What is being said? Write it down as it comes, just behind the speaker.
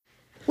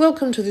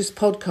Welcome to this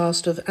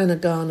podcast of Anna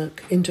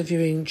Garnock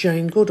interviewing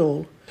Jane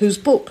Goodall, whose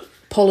book,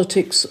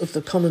 Politics of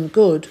the Common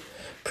Good,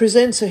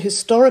 presents a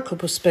historical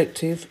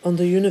perspective on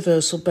the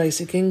universal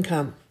basic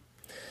income.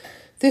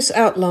 This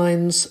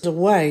outlines a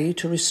way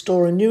to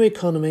restore a new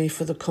economy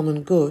for the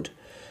common good,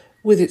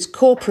 with its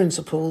core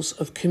principles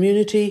of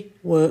community,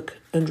 work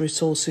and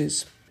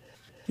resources.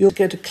 You'll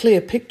get a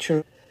clear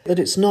picture that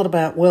it's not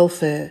about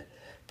welfare,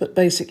 but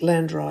basic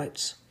land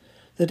rights,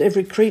 that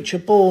every creature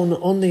born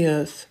on the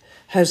earth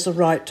has the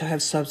right to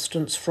have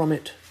substance from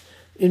it,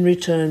 in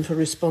return for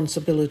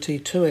responsibility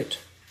to it.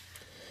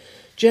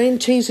 Jane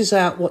teases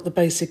out what the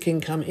basic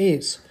income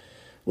is,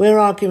 where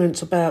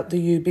arguments about the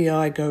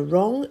UBI go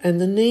wrong,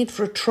 and the need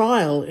for a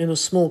trial in a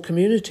small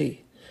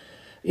community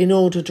in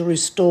order to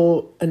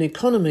restore an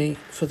economy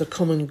for the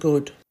common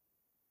good.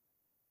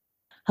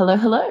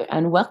 Hello,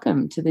 and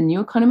welcome to the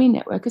New Economy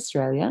Network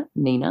Australia,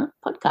 NENA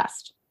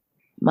podcast.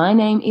 My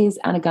name is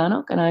Anna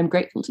Garnock, and I'm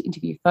grateful to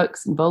interview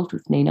folks involved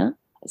with NENA,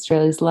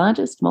 Australia's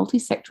largest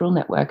multi-sectoral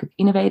network of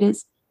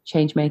innovators,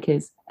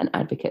 changemakers, and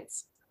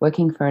advocates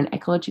working for an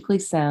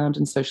ecologically sound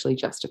and socially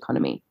just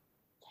economy.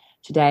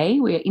 Today,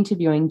 we are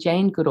interviewing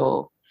Jane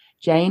Goodall.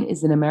 Jane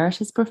is an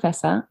emeritus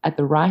professor at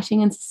the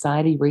Writing and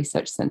Society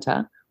Research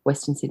Centre,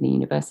 Western Sydney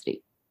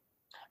University.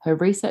 Her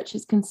research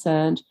is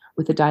concerned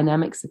with the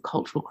dynamics of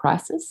cultural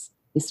crisis,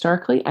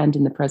 historically and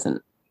in the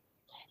present.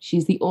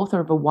 She's the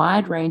author of a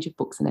wide range of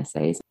books and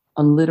essays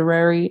on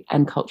literary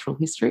and cultural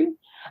history,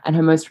 and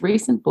her most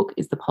recent book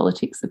is The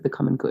Politics of the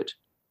Common Good.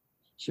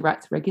 She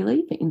writes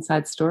regularly for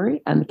Inside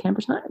Story and the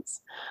Canberra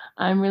Times.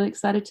 I'm really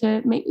excited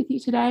to meet with you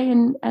today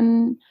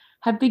and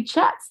have big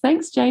chats.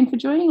 Thanks, Jane, for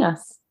joining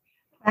us.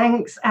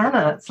 Thanks,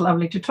 Anna. It's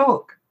lovely to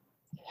talk.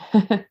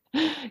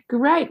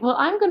 Great. Well,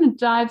 I'm going to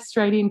dive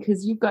straight in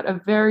because you've got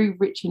a very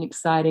rich and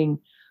exciting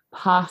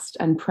past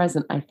and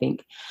present, I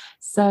think.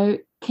 So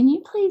can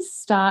you please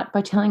start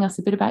by telling us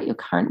a bit about your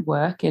current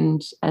work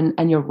and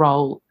your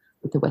role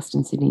with the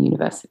Western Sydney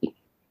University?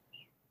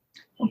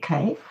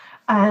 Okay.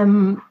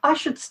 I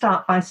should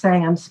start by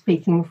saying I'm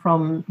speaking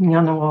from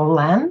Ngunnawal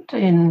land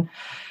in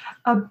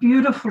a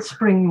beautiful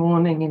spring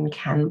morning in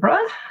Canberra,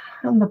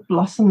 and the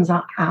blossoms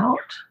are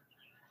out.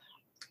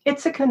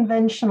 It's a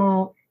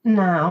conventional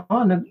now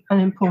and an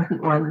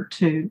important one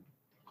to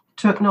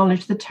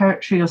acknowledge the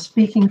territory you're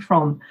speaking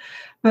from.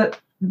 But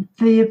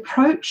the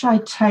approach I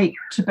take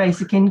to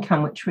basic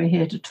income, which we're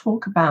here to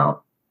talk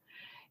about,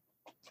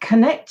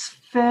 connects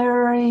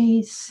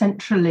very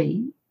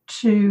centrally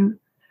to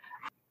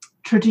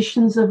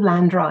traditions of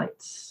land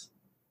rights.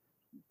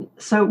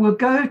 So we'll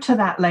go to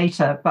that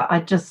later, but I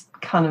just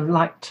kind of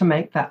like to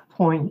make that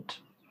point.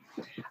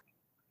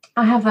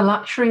 I have the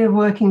luxury of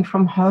working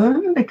from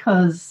home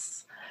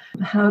because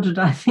how did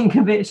I think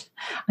of it?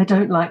 I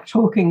don't like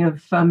talking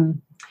of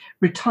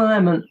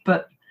retirement,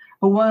 but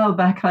a while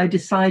back I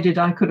decided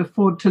I could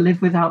afford to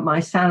live without my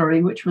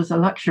salary, which was a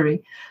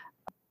luxury.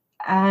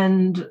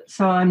 And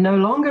so I'm no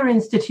longer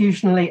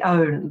institutionally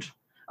owned.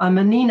 I'm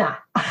a NENA.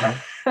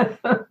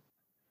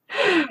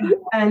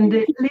 And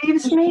it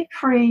leaves me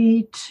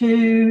free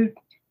to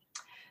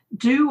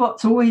do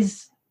what's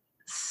always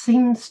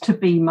seems to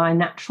be my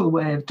natural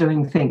way of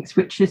doing things,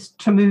 which is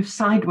to move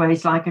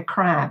sideways like a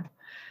crab.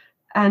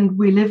 And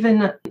we live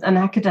in an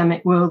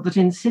academic world that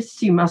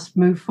insists you must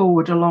move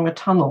forward along a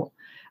tunnel.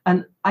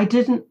 And I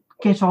didn't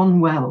get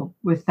on well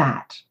with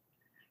that.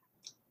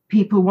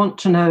 People want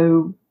to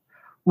know,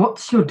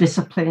 what's your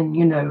discipline?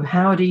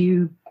 How do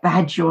you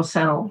badge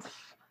yourself?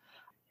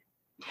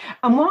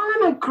 And while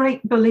I'm a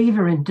great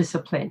believer in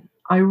discipline,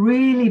 I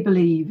really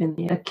believe in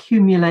the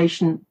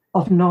accumulation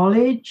of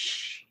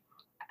knowledge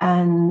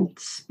and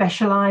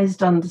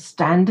specialized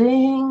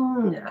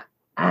understanding.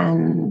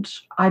 And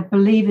I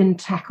believe in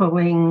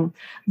tackling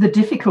the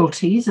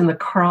difficulties in the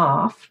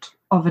craft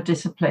of a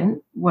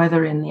discipline,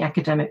 whether in the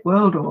academic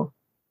world or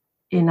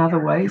in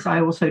other ways. I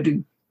also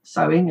do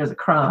sewing as a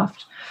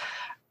craft.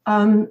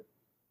 I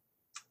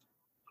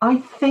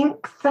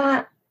think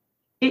that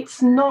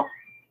it's not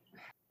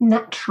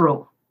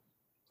natural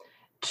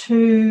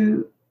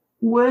to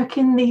work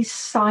in these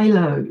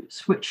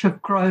silos which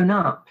have grown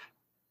up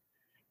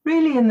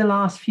really in the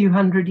last few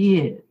hundred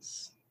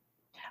years.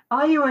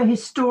 Are you a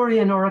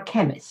historian or a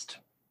chemist?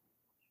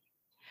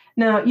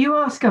 Now, you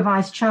ask a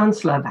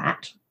vice-chancellor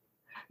that,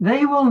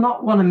 they will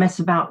not want to mess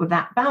about with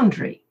that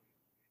boundary.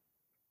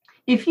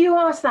 If you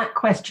ask that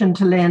question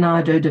to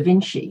Leonardo da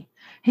Vinci,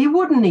 he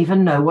wouldn't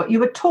even know what you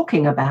were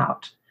talking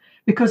about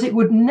because it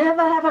would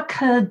never have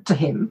occurred to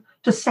him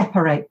to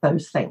separate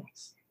those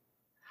things.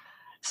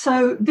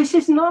 So this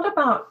is not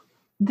about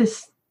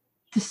this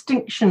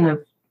distinction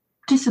of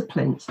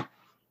disciplines.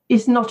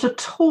 Is not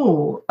at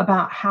all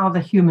about how the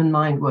human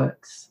mind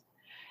works.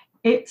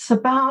 It's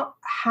about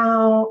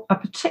how a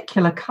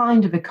particular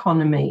kind of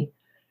economy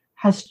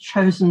has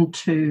chosen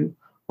to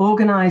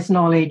organize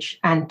knowledge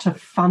and to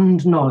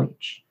fund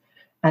knowledge.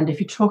 And if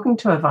you're talking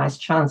to a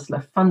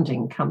vice-chancellor,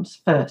 funding comes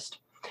first,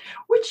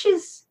 which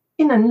is,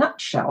 in a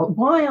nutshell,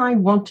 why I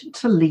wanted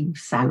to leave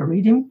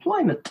salaried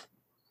employment.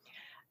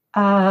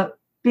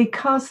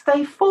 Because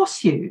they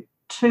force you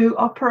to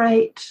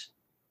operate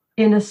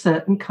in a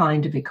certain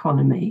kind of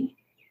economy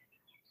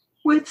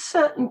with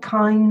certain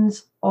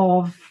kinds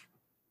of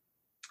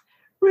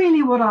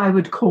really what I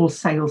would call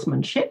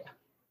salesmanship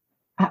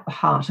at the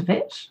heart of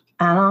it,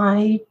 and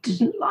I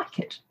didn't like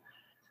it.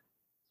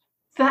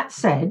 That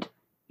said,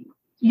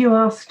 you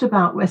asked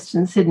about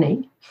Western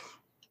Sydney.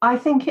 I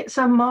think it's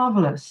a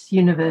marvellous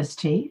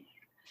university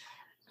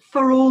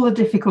for all the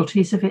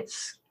difficulties of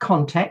its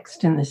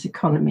context in this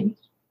economy.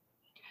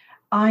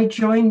 I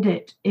joined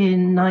it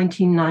in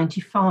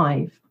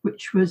 1995,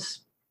 which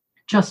was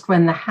just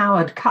when the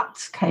Howard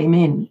cuts came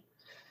in,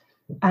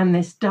 and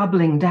this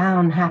doubling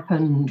down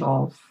happened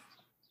of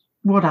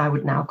what I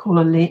would now call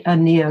a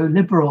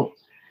neoliberal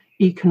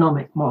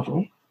economic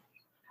model.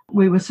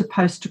 We were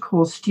supposed to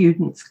call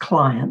students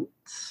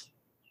clients.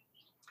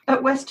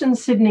 At Western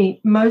Sydney,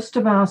 most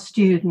of our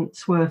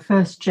students were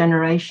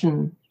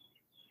first-generation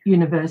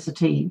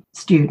university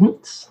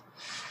students.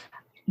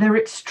 They're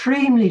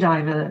extremely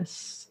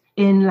diverse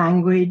in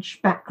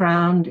language,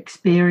 background,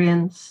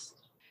 experience.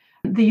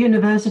 The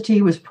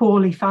university was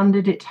poorly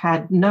funded. It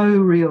had no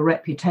real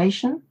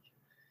reputation.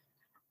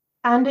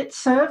 And it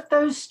served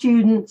those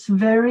students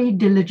very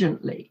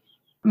diligently.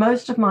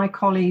 Most of my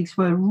colleagues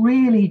were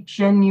really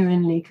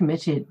genuinely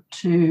committed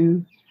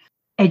to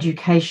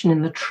education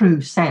in the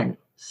true sense.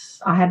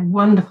 I had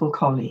wonderful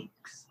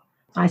colleagues.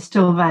 I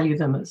still value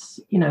them as,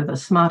 the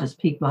smartest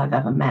people I've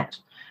ever met.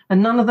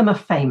 And none of them are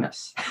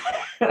famous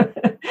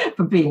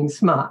for being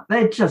smart.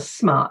 They're just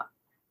smart,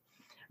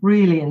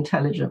 really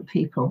intelligent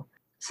people.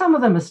 Some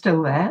of them are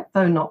still there,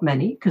 though not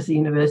many, because the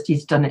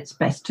university's done its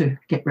best to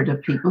get rid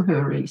of people who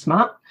are really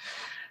smart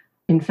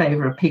in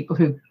favour of people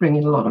who bring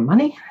in a lot of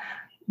money.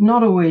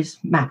 Not always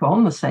map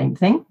on the same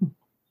thing.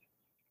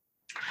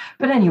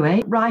 But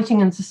anyway,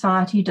 Writing and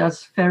Society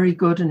does very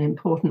good and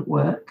important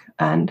work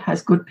and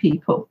has good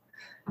people.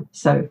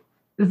 So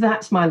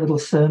that's my little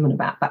sermon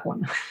about that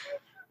one.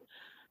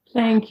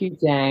 Thank you,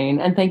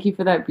 Jane. And thank you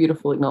for that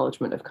beautiful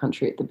acknowledgement of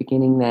country at the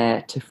beginning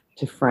there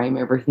to frame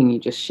everything you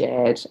just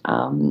shared.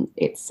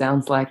 It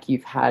sounds like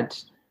you've had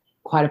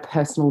quite a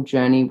personal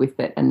journey with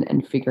it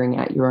and figuring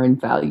out your own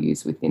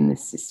values within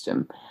this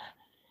system.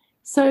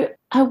 So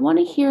I want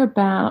to hear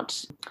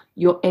about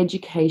your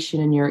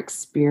education and your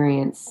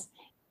experience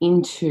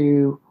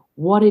into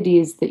what it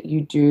is that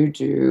you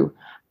do,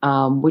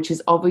 which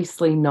is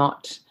obviously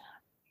not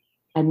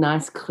a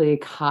nice,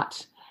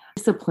 clear-cut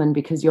discipline,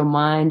 because your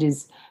mind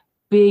is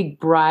big,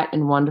 bright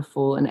and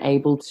wonderful and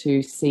able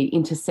to see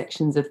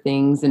intersections of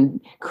things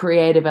and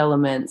creative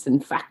elements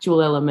and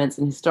factual elements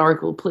and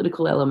historical,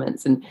 political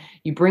elements, and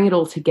you bring it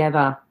all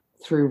together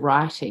through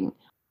writing.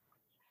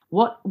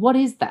 What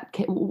is that?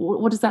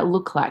 What does that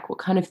look like? What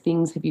kind of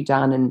things have you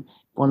done and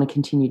want to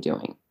continue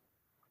doing?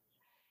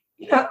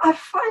 I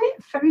find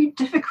it very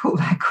difficult,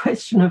 that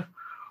question of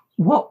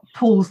what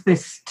pulls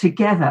this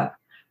together,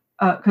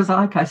 because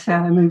like I say,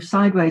 I move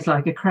sideways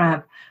like a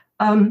crab.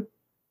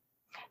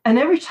 And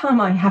every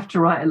time I have to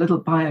write a little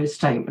bio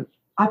statement,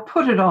 I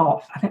put it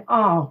off. I think,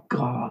 oh,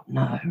 God,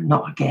 no,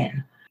 not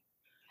again.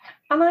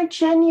 And I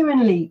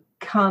genuinely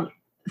can't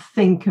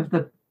think of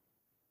the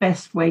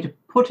best way to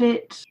put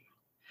it.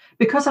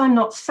 Because I'm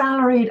not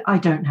salaried, I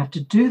don't have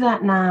to do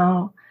that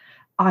now.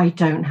 I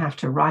don't have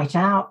to write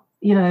out,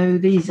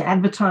 these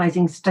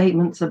advertising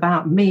statements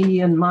about me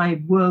and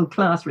my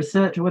world-class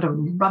research or whatever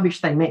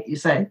rubbish they make you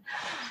say.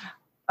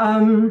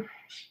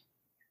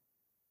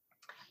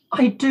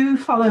 I do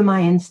follow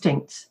my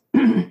instincts.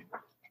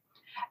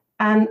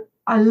 And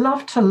I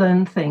love to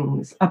learn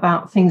things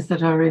about things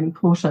that are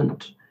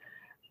important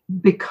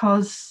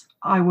because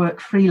I work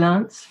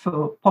freelance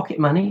for pocket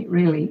money,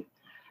 really.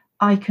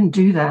 I can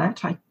do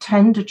that. I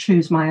tend to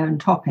choose my own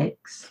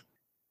topics.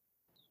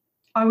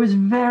 I was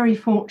very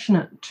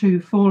fortunate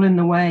to fall in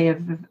the way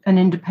of an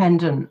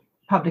independent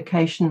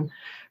publication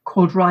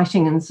called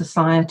Writing and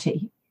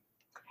Society,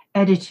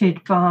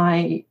 edited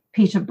by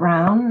Peter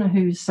Brown,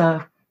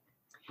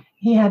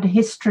 he had a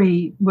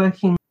history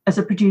working as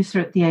a producer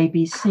at the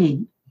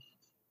ABC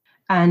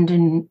and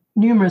in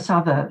numerous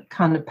other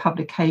kind of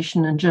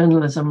publication and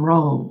journalism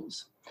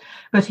roles.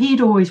 But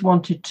he'd always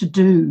wanted to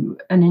do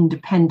an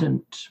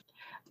independent,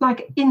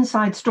 like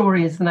Inside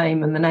Story is the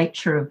name and the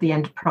nature of the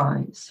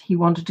enterprise. He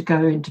wanted to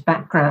go into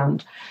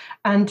background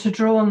and to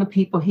draw on the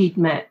people he'd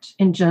met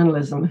in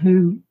journalism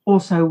who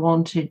also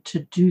wanted to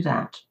do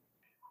that.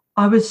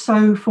 I was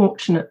so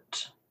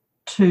fortunate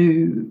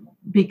to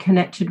be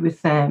connected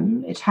with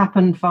them. It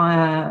happened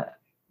via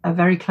a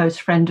very close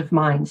friend of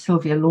mine,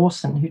 Sylvia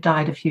Lawson, who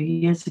died a few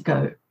years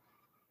ago,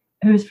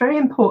 who is a very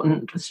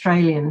important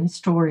Australian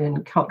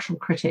historian, cultural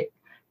critic,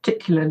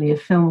 particularly a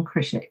film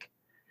critic.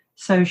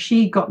 So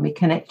she got me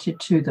connected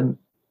to them.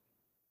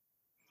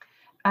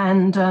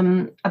 And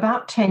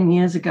about 10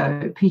 years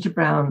ago, Peter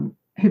Brown,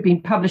 who'd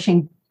been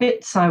publishing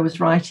bits I was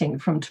writing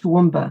from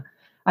Toowoomba,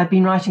 I'd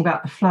been writing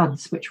about the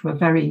floods, which were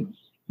very,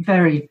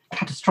 very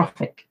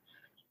catastrophic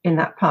in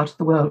that part of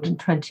the world in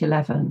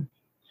 2011.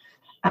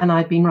 And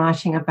I'd been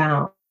writing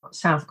about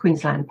South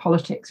Queensland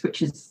politics,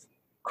 which is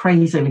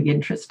crazily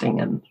interesting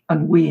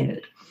and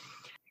weird.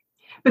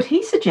 But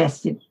he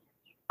suggested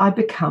I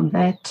become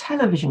their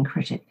television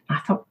critic. I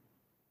thought,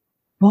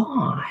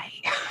 why?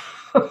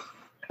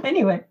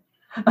 Anyway,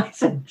 I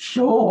said,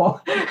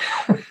 sure.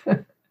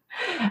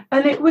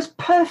 And it was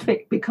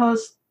perfect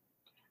because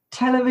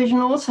television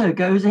also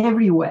goes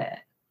everywhere.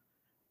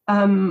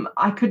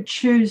 I could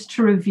choose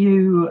to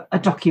review a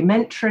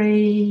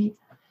documentary,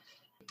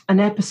 an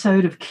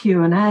episode of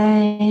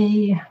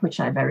Q&A, which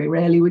I very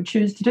rarely would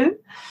choose to do.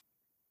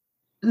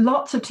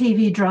 Lots of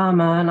TV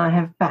drama, and I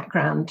have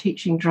background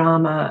teaching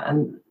drama,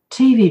 and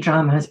TV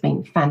drama has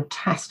been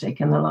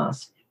fantastic in the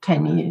last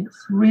 10 years.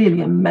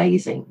 Really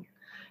amazing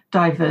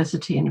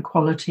diversity and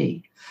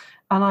quality.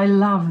 And I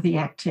love the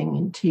acting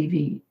in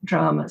TV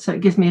drama, so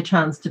it gives me a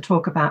chance to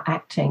talk about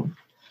acting.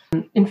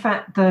 In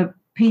fact, the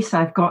piece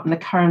I've got in the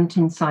current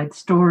Inside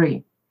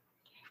Story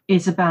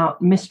is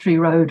about Mystery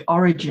Road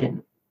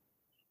Origin,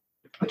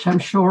 which I'm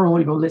sure all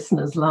your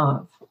listeners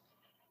love.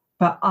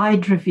 But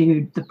I'd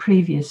reviewed the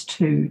previous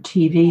 2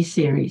 TV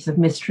series of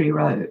Mystery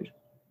Road.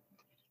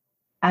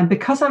 And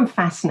because I'm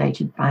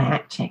fascinated by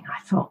acting,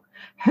 I thought,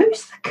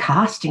 who's the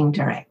casting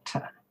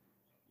director?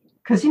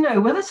 Because,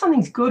 whether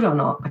something's good or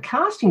not, the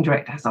casting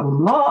director has a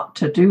lot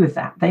to do with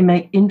that. They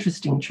make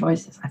interesting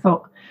choices. I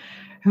thought,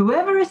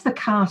 whoever is the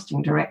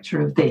casting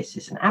director of this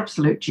is an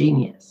absolute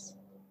genius.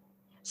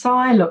 So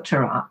I looked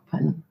her up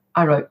and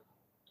I wrote,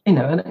 an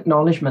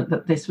acknowledgement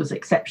that this was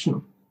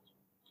exceptional.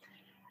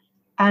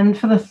 And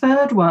for the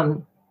third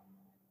one,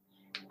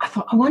 I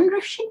thought, I wonder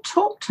if she'd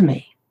talk to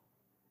me.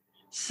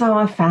 So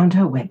I found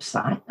her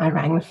website. I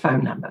rang the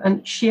phone number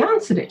and she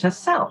answered it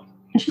herself.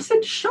 And she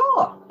said,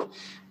 sure.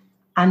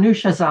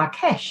 Anusha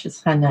Zarkesh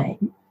is her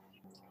name.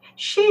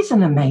 She's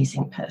an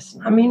amazing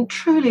person. I mean,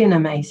 truly an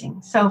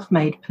amazing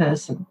self-made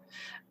person.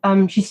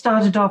 She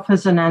started off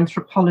as an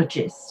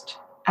anthropologist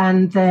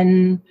and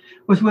then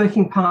was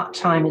working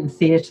part-time in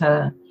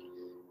theatre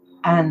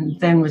and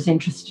then was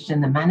interested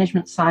in the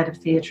management side of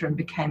theatre and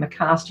became a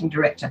casting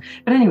director.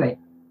 But anyway,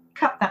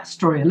 cut that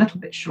story a little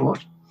bit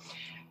short.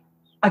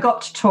 I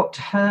got to talk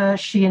to her.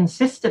 She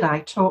insisted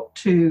I talk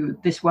to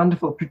this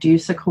wonderful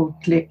producer called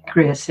Greer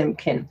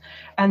Simkin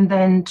and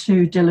then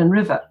to Dylan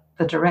River,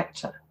 the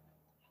director.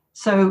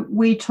 So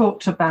we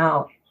talked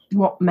about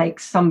what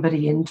makes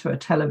somebody into a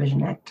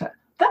television actor.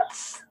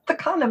 That's the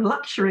kind of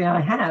luxury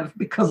I have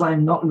because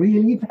I'm not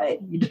really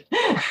paid.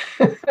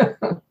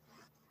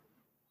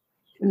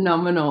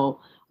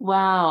 Phenomenal.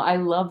 Wow. I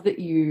love that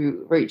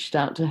you reached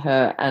out to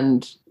her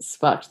and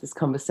sparked this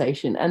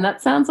conversation. And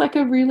that sounds like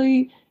a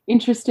really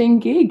interesting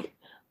gig,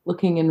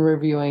 looking and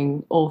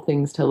reviewing all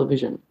things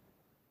television.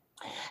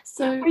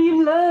 So well,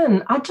 you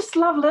learn. I just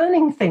love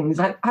learning things.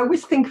 I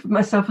always think of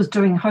myself as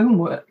doing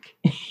homework.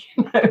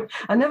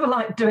 I never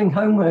liked doing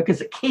homework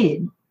as a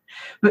kid,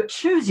 but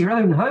choose your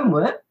own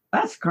homework.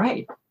 That's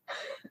great.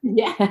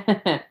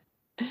 Yeah.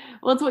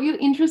 Well, it's what you're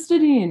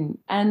interested in,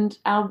 and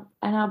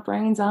our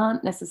brains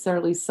aren't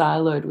necessarily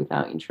siloed with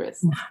our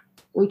interests. No.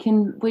 We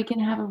can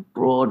have a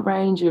broad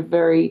range of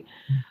very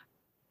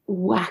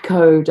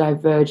wacko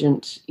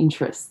divergent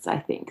interests, I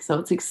think. So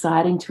it's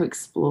exciting to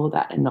explore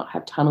that and not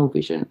have tunnel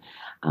vision,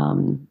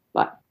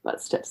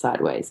 but step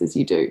sideways as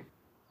you do.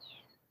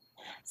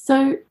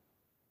 So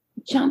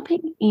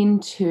jumping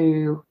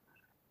into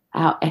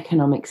our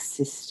economic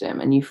system,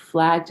 and you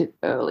flagged it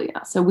earlier.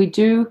 So we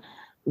do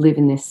live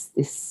in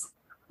this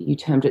you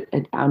termed it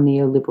our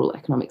neoliberal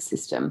economic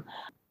system.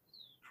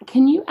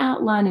 Can you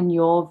outline in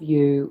your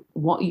view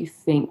what you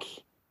think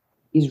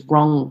is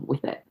wrong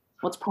with it?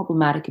 What's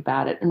problematic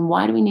about it? And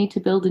why do we need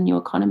to build a new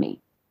economy?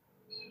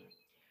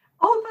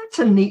 Oh, that's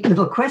a neat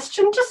little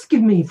question. Just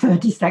give me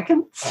 30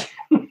 seconds.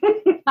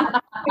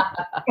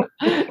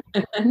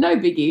 No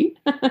biggie.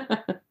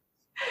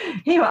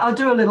 Here, I'll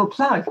do a little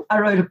plug. I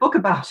wrote a book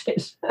about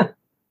it.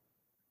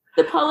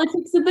 The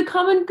politics of the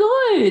common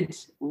good.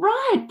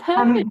 Right,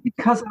 perfect.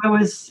 Because I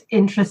was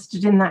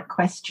interested in that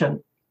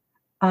question.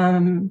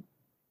 And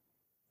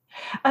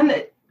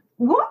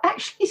what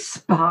actually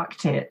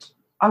sparked it,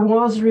 I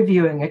was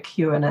reviewing a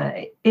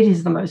Q&A. It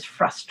is the most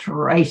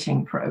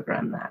frustrating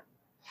program, that.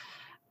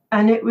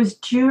 And it was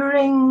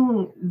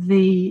during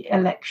the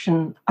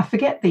election, I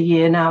forget the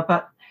year now,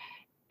 but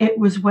it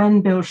was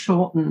when Bill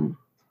Shorten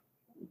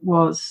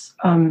was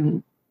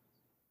the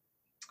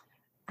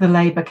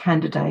Labour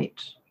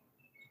candidate.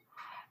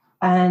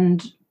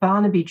 And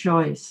Barnaby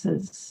Joyce,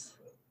 as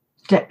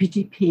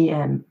Deputy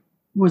PM,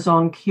 was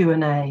on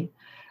Q&A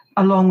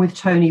along with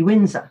Tony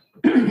Windsor.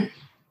 And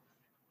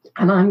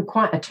I'm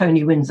quite a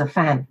Tony Windsor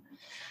fan.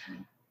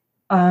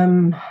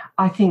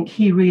 I think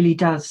he really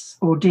does,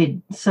 or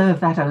did, serve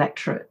that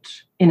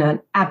electorate in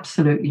an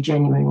absolutely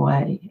genuine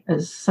way,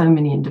 as so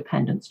many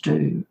independents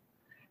do.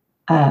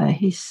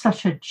 He's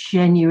such a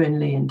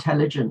genuinely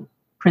intelligent,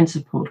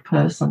 principled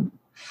person,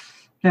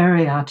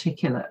 very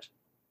articulate.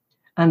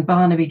 And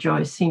Barnaby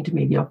Joyce seemed to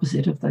me the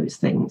opposite of those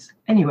things.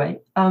 Anyway,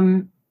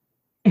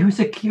 it was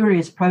a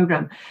curious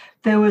program.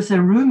 There was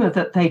a rumour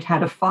that they'd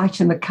had a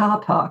fight in the car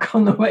park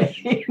on the way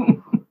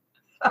in.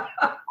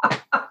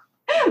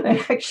 They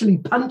actually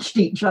punched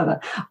each other.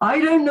 I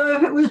don't know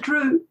if it was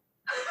true.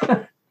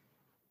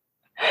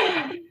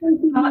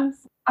 But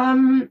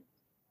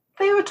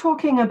they were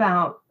talking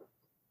about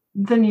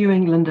the New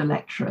England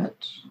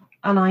electorate,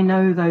 and I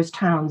know those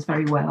towns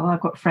very well. I've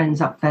got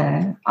friends up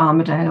there,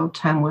 Armidale,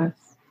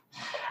 Tamworth.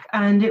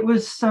 And it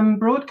was some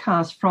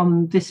broadcast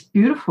from this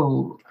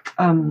beautiful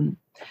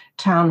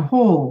town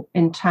hall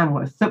in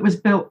Tamworth that was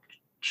built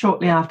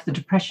shortly after the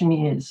Depression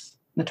years,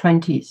 the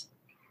 20s.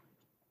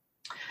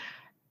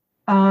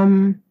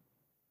 And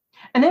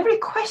every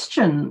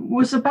question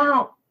was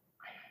about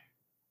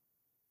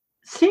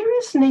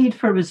serious need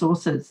for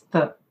resources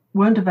that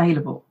weren't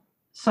available.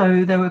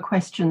 So there were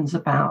questions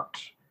about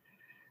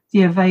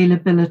the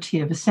availability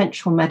of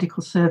essential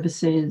medical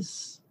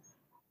services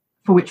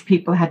for which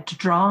people had to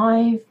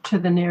drive to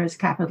the nearest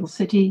capital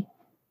city,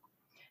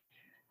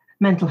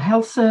 mental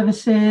health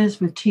services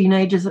with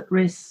teenagers at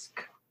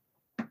risk.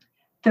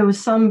 There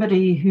was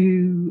somebody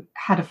who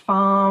had a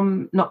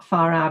farm not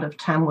far out of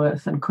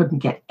Tamworth and couldn't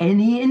get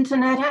any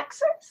internet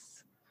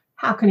access.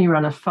 How can you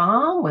run a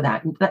farm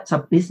without, that's a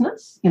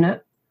business, you know?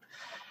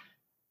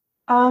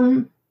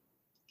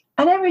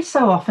 And every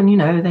so often, you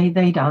know,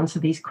 they'd answer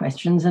these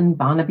questions, and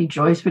Barnaby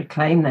Joyce would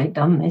claim they'd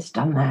done this,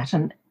 done that,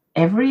 and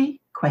every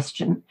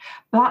question.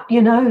 But,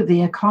 you know,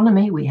 the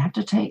economy, we had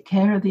to take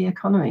care of the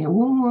economy.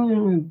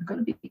 We've got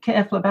to be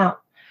careful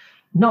about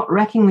not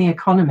wrecking the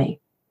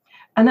economy.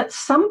 And at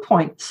some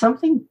point,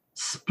 something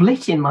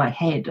split in my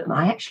head, and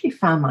I actually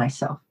found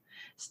myself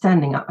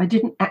standing up. I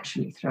didn't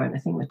actually throw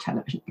anything at the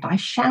television, but I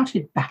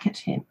shouted back at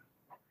him,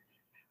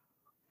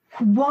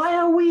 "Why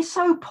are we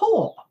so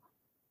poor?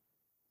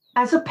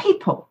 As a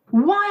people,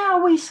 why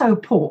are we so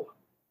poor?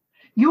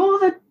 You're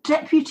the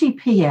deputy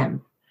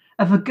PM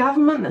of a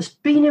government that's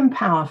been in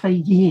power for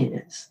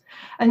years,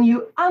 and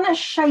you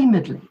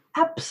unashamedly,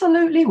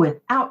 absolutely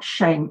without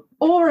shame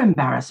or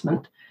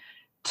embarrassment,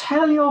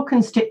 tell your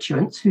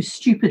constituents who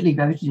stupidly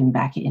voted him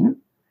back in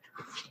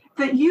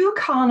that you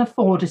can't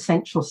afford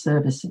essential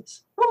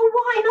services. Well,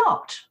 why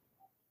not?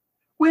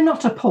 We're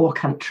not a poor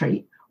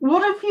country.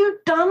 What have you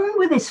done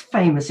with this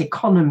famous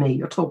economy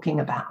you're talking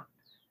about?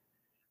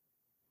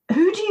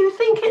 Who do you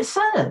think it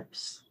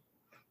serves?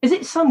 Is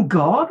it some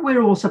god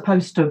we're all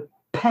supposed to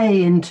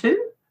pay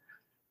into?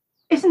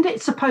 Isn't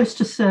it supposed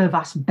to serve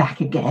us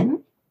back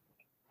again?"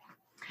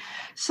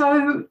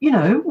 So, you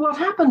know, what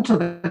happened to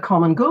the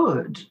common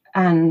good,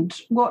 and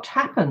what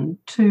happened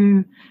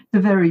to the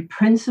very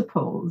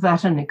principle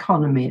that an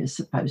economy is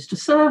supposed to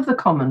serve the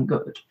common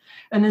good?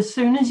 And as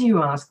soon as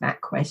you ask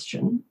that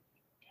question,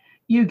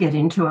 you get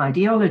into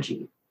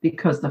ideology,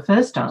 because the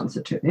first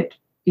answer to it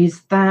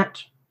is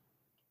that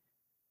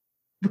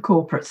the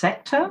corporate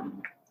sector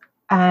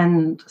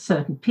and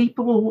certain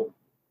people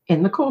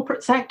in the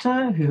corporate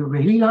sector who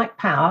really liked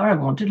power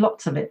and wanted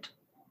lots of it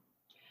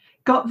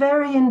got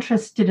very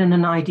interested in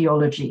an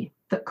ideology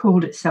that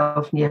called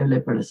itself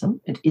neoliberalism.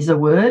 It is a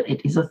word,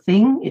 it is a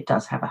thing, it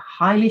does have a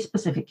highly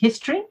specific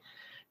history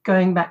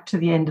going back to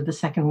the end of the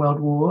Second World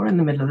War in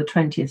the middle of the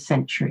 20th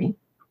century.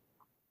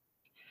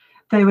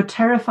 They were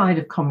terrified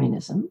of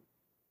communism.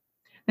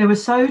 They were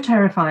so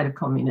terrified of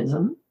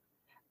communism,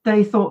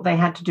 they thought they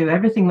had to do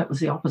everything that was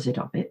the opposite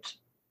of it.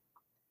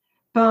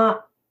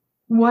 But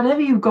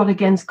whatever you've got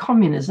against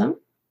communism,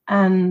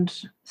 and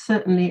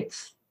certainly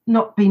it's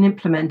not been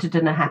implemented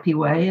in a happy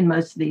way in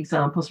most of the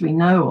examples we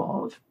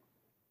know of,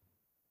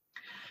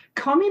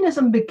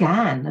 communism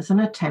began as an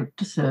attempt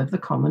to serve the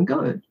common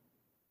good.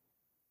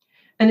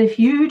 And if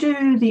you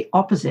do the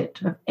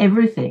opposite of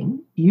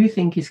everything you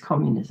think is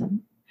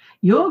communism,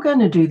 you're going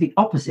to do the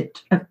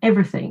opposite of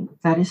everything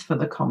that is for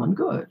the common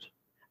good.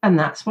 And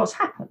that's what's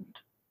happened.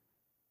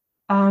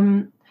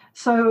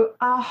 So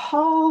our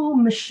whole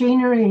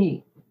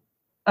machinery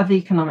of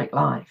economic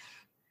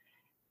life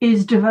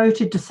is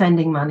devoted to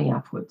sending money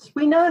upwards.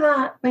 We know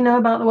that. We know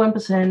about the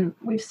 1%.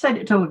 We've said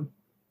it till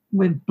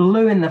we're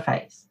blue in the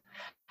face.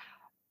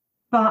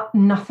 But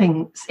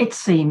nothing, it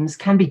seems,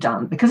 can be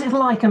done, because it's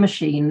like a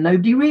machine.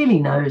 Nobody really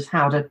knows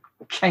how to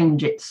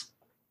change its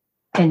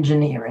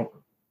engineering.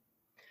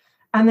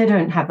 And they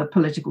don't have the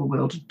political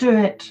will to do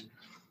it.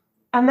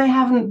 And they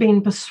haven't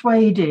been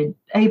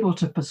able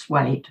to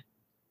persuade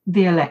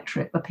the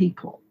electorate, the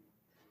people,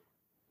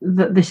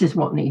 that this is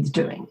what needs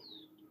doing.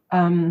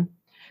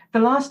 The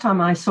last time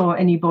I saw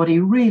anybody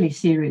really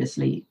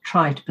seriously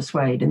try to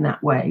persuade in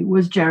that way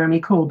was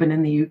Jeremy Corbyn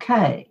in the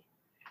UK.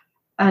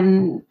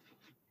 And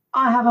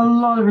I have a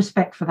lot of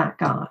respect for that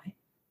guy.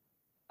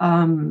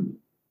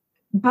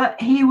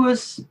 But he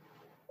was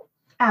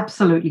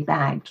absolutely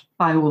bagged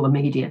by all the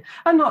media,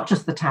 and not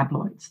just the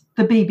tabloids.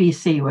 The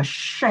BBC were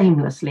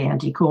shamelessly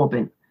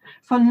anti-Corbyn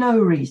for no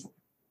reason.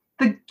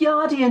 The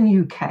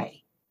Guardian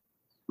UK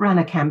ran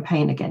a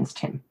campaign against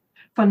him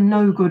for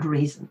no good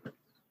reason.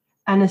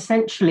 And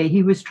essentially,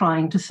 he was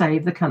trying to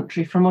save the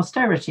country from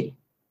austerity.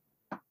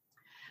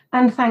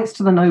 And thanks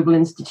to the noble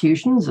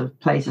institutions of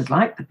places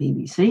like the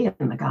BBC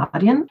and the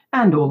Guardian,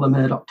 and all the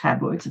Murdoch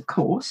tabloids, of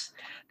course,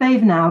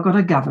 they've now got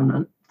a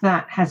government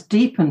that has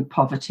deepened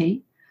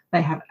poverty.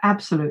 They have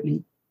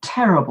absolutely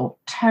terrible,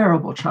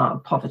 terrible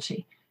child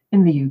poverty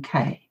in the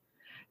UK.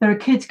 There are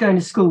kids going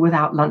to school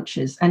without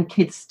lunches and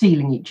kids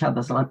stealing each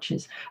other's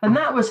lunches. And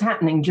that was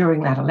happening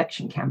during that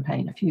election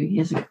campaign a few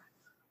years ago.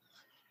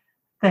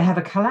 They have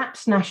a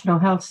collapsed National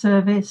Health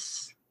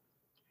Service.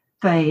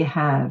 They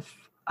have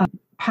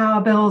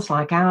power bills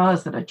like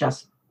ours that are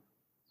just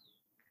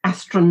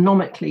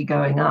astronomically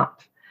going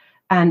up,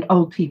 and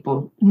old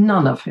people,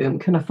 none of whom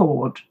can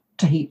afford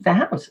to heat their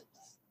houses.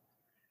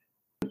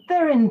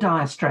 They're in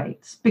dire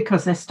straits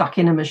because they're stuck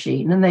in a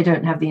machine and they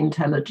don't have the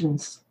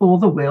intelligence or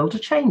the will to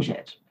change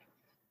it.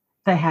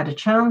 They had a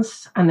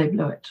chance and they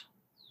blew it.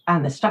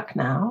 And they're stuck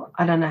now.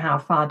 I don't know how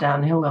far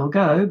downhill they'll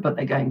go, but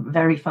they're going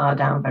very far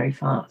down very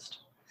fast.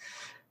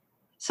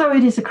 So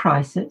it is a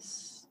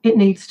crisis. It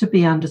needs to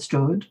be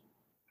understood.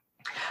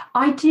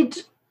 I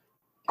did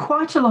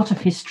quite a lot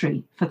of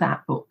history for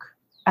that book,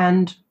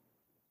 and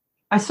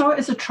I saw it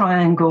as a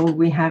triangle.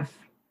 We have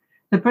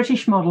the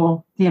British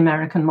model, the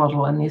American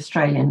model, and the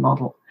Australian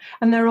model.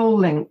 And they're all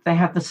linked. They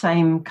have the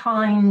same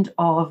kind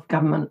of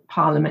government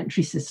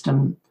parliamentary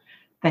system.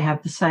 They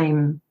have the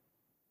same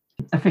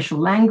official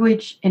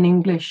language in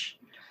English.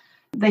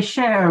 They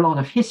share a lot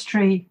of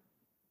history.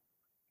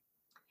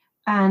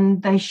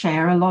 And they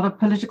share a lot of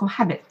political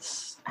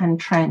habits and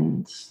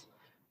trends.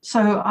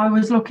 So I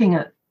was looking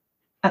at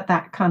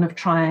that kind of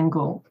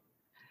triangle.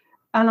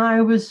 And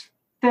I was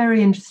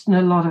very interested in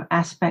a lot of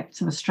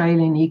aspects of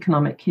Australian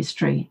economic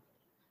history,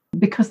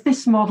 because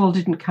this model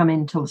didn't come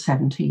in till the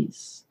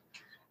 70s.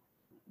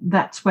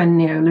 That's when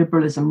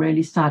neoliberalism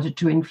really started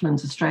to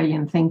influence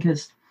Australian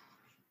thinkers.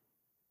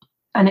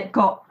 And it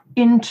got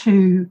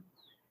into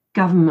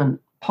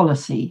government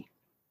policy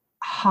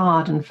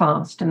hard and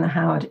fast in the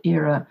Howard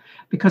era,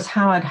 because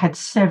Howard had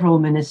several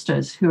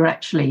ministers who were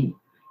actually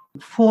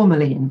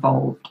formally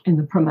involved in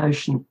the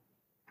promotion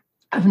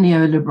of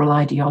neoliberal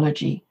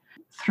ideology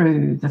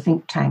through the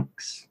think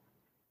tanks.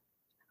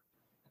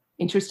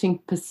 Interesting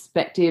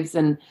perspectives,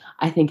 and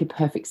I think a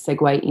perfect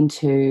segue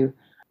into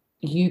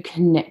you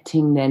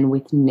connecting then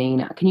with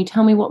Nina. Can you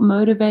tell me what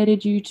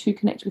motivated you to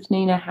connect with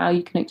Nina, how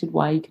you connected,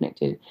 why you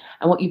connected,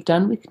 and what you've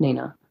done with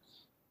Nina?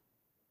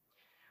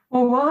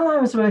 Well, while I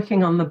was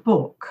working on the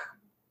book,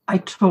 I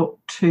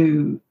talked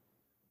to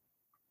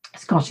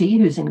Scotty,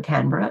 who's in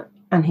Canberra,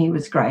 and he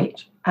was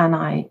great. And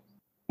I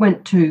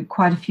went to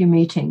quite a few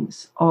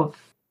meetings of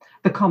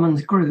the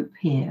Commons group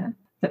here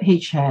that he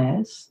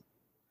chairs.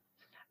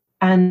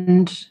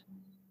 And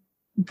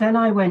then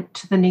I went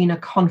to the Nina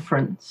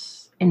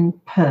conference in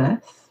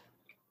Perth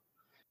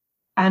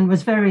and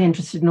was very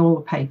interested in all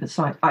the papers.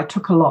 So I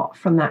took a lot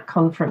from that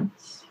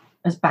conference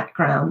as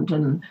background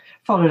and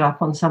followed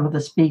up on some of the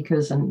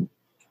speakers and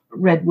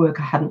read work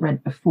I hadn't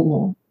read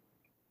before.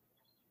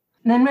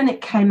 And then when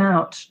it came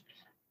out,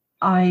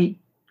 I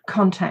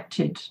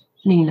contacted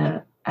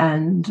Nina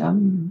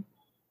and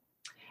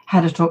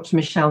had a talk to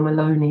Michelle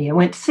Maloney. I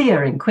went to see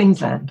her in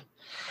Queensland.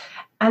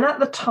 And at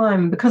the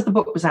time, because the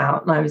book was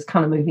out and I was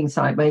kind of moving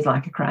sideways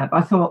like a crab,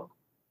 I thought,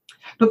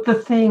 look, the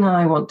thing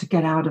I want to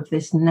get out of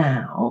this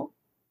now,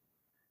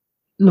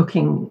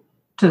 looking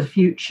to the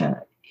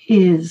future,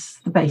 is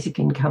the basic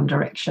income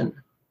direction.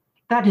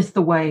 That is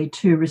the way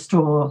to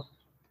restore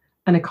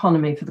an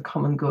economy for the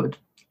common good.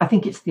 I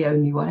think it's the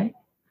only way.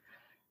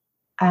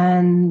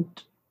 And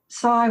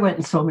so I went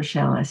and saw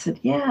Michelle. I said,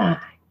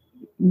 yeah,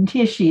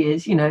 here she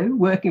is,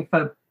 working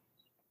for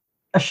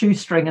a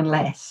shoestring and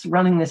less,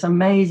 running this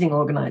amazing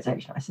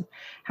organization. I said,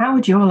 how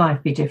would your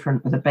life be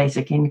different with a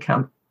basic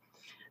income?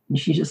 And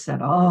she just said,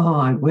 oh,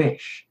 I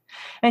wish.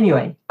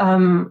 Anyway,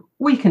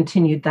 we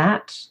continued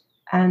that.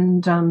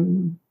 And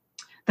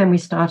then we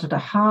started a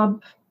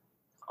hub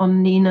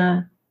on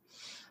Nina.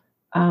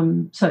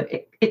 So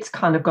it's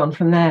kind of gone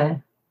from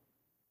there.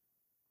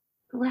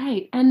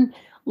 Right. And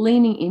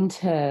leaning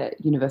into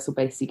universal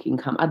basic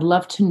income, I'd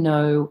love to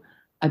know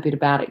a bit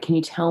about it. Can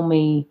you tell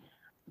me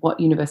what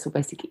universal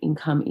basic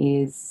income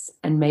is,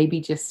 and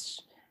maybe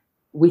just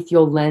with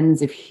your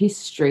lens of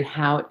history,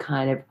 how it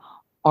kind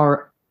of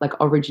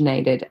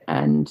originated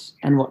and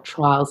what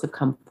trials have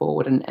come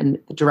forward and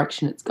the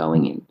direction it's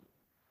going in?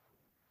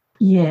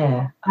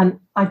 Yeah,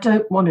 and I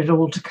don't want it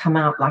all to come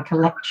out like a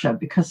lecture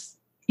because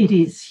it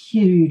is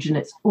huge and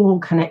it's all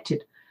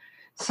connected.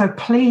 So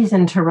please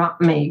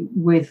interrupt me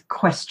with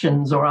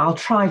questions, or I'll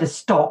try to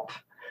stop.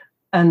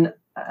 And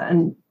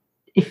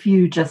if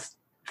you just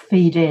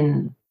feed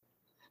in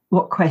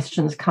what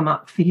questions come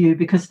up for you,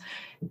 because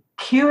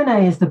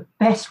Q&A is the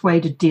best way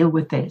to deal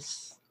with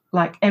this.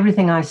 Like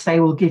everything I say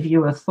will give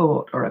you a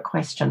thought or a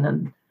question.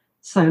 And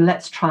so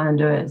let's try and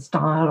do it as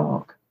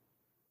dialogue.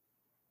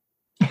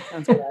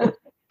 Sounds good.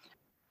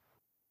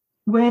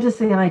 Where does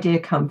the idea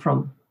come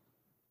from?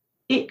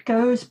 It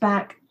goes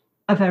back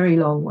a very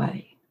long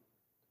way.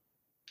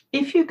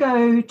 If you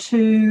go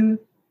to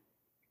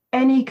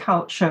any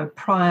culture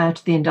prior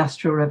to the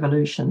Industrial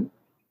Revolution,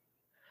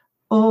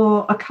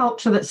 or a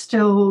culture that's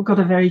still got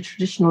a very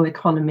traditional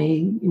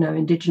economy,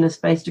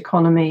 indigenous-based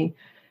economy,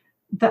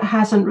 that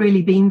hasn't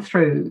really been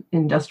through the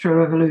Industrial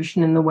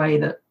Revolution in the way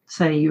that,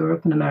 say,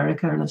 Europe and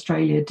America and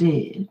Australia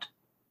did,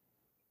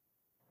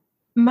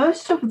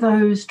 most of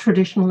those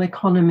traditional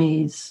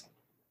economies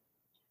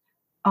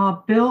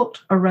are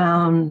built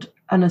around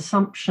an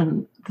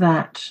assumption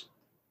that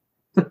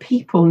the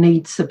people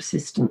need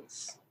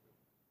subsistence.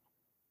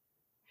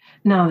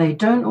 Now, they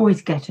don't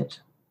always get it.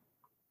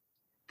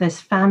 There's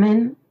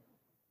famine,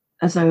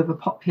 there's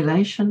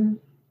overpopulation.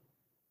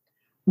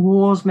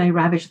 Wars may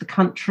ravage the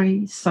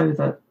country so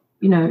that,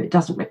 it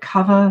doesn't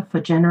recover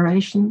for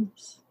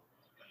generations.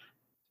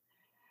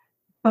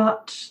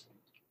 But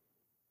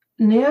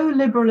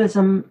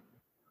neoliberalism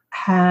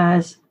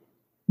has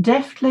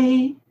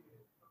deftly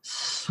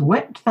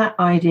swept that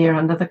idea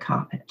under the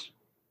carpet.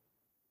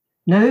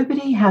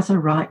 Nobody has a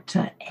right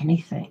to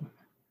anything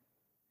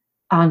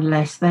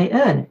unless they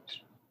earn it.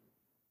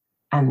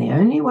 And the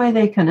only way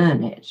they can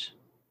earn it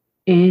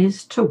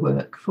is to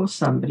work for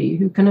somebody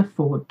who can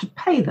afford to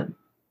pay them.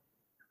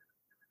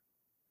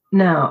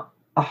 Now,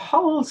 a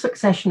whole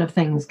succession of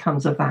things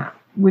comes of that,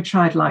 which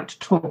I'd like to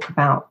talk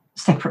about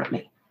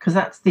separately, because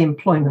that's the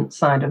employment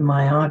side of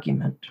my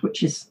argument,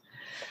 which is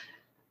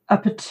a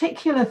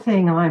particular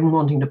thing I'm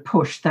wanting to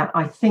push that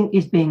I think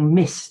is being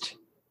missed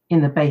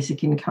in the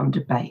basic income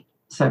debate.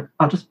 So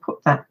I'll just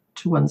put that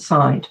to one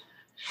side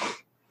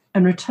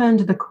and return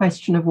to the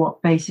question of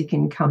what basic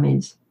income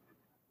is.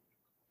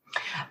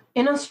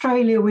 In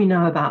Australia, we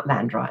know about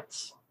land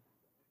rights.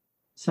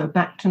 So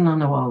back to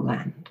Ngunnawal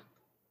land.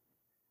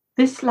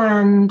 This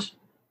land,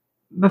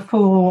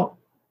 before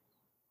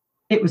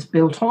it was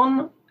built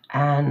on,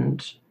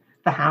 and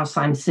the house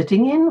I'm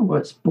sitting in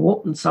was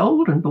bought and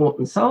sold,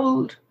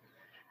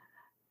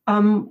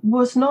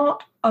 was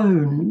not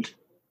owned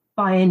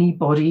by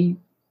anybody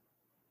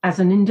as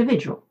an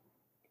individual.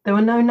 There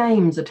were no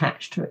names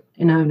attached to it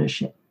in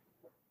ownership.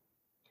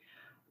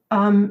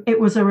 It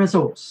was a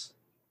resource.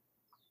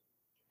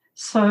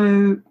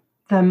 So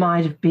there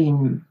might have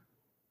been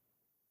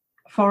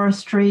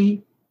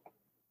forestry.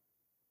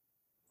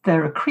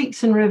 There are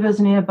creeks and rivers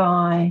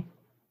nearby.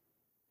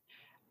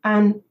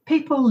 And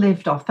people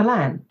lived off the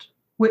land,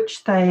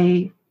 which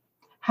they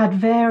had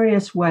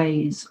various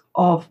ways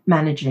of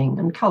managing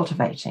and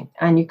cultivating.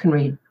 And you can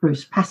read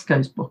Bruce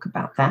Pascoe's book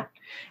about that.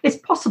 It's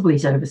possibly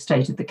he's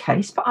overstated the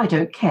case, but I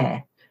don't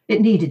care.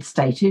 It needed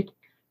stated,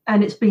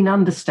 and it's been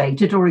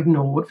understated or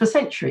ignored for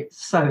centuries.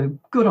 So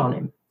good on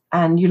him.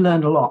 And you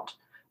learn a lot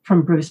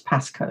from Bruce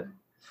Pascoe.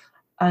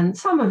 And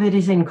some of it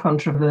is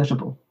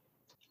incontrovertible,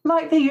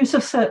 like the use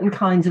of certain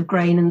kinds of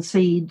grain and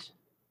seed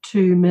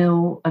to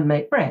mill and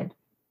make bread.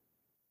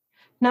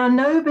 Now,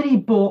 nobody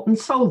bought and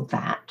sold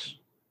that.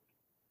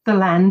 The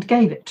land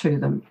gave it to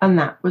them, and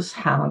that was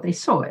how they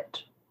saw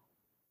it.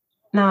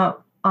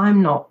 Now,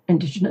 I'm not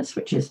Indigenous,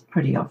 which is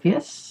pretty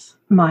obvious.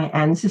 My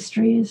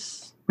ancestry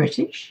is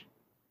British.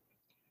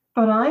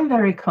 But I'm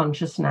very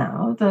conscious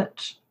now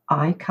that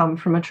I come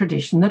from a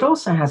tradition that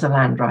also has a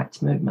land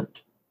rights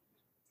movement.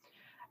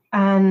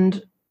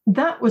 And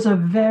that was a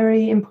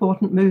very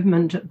important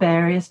movement at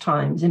various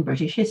times in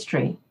British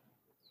history.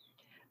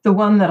 The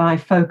one that I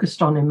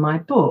focused on in my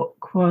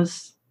book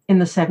was in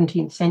the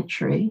 17th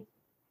century.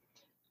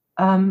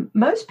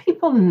 Most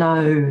people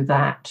know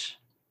that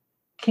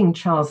King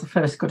Charles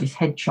I got his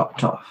head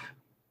chopped off.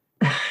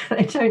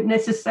 They don't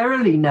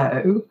necessarily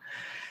know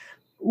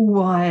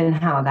why and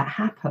how that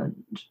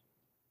happened.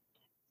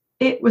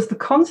 It was the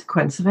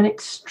consequence of an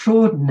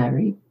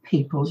extraordinary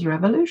people's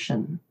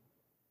revolution.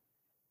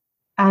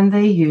 And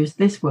they used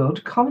this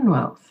word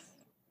Commonwealth,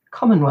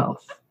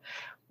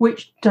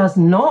 which does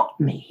not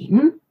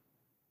mean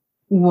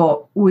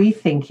what we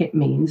think it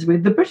means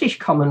with the British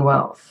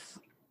Commonwealth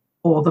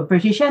or the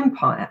British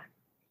Empire.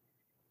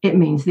 It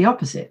means the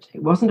opposite.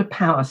 It wasn't a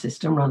power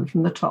system run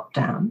from the top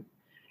down.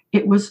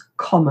 It was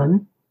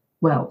common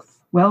wealth,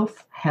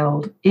 wealth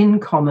held in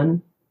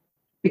common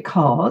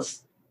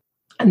because,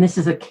 and this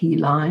is a key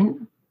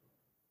line,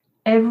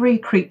 every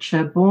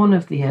creature born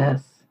of the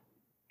earth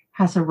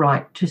has a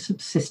right to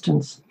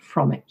subsistence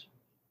from it.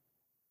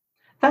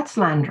 That's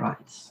land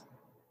rights.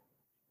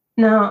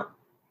 Now,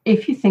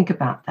 if you think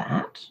about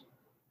that,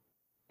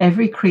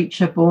 every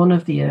creature born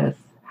of the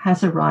earth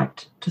has a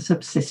right to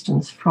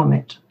subsistence from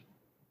it.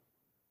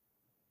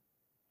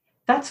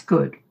 That's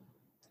good.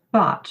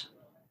 But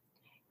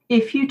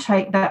if you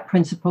take that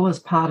principle as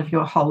part of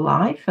your whole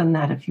life and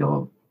that of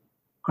your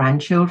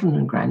grandchildren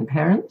and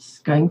grandparents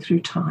going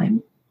through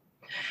time,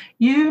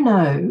 you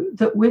know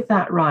that with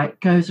that right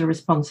goes a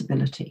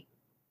responsibility.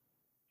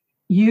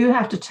 You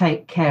have to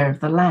take care of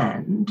the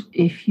land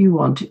if you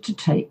want it to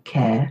take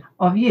care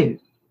of you.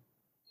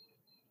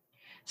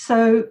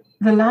 So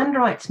the land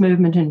rights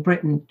movement in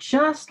Britain,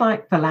 just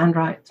like the land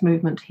rights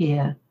movement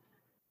here,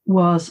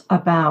 was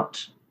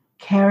about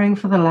caring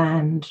for the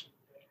land,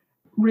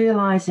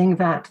 realizing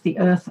that the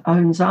earth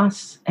owns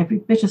us every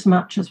bit as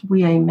much as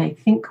we may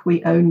think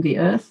we own the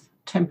earth,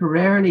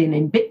 temporarily and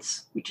in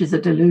bits, which is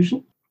a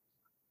delusion.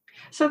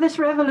 So this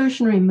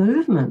revolutionary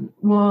movement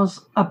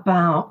was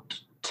about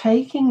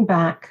taking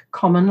back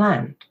common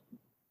land.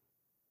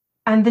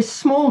 And this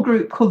small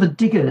group called the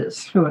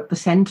Diggers, who are at the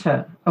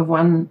centre of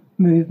one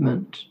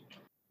movement,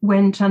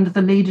 went under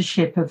the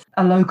leadership of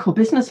a local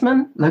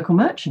businessman, local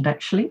merchant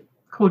actually,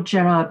 called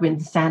Gerard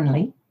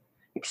Winstanley,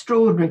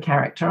 extraordinary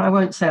character. I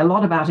won't say a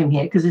lot about him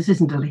here because this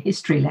isn't a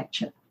history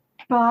lecture.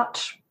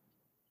 But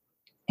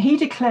he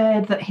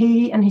declared that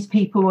he and his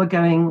people were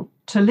going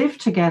to live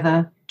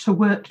together, to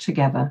work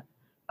together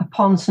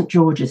upon St.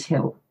 George's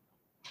Hill.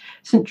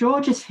 St.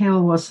 George's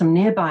Hill was some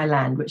nearby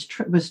land which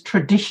was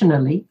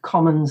traditionally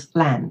Commons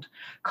land.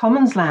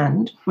 Commons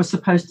land was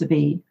supposed to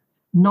be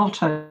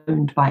not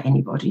owned by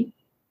anybody.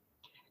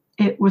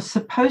 It was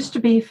supposed to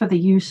be for the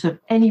use of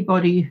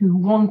anybody who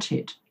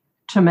wanted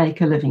to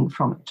make a living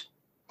from it.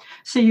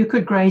 So you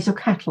could graze your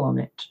cattle on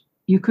it.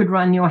 You could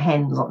run your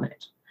hens on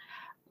it.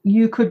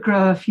 You could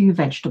grow a few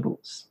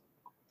vegetables.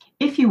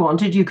 If you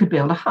wanted, you could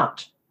build a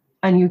hut,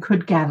 and you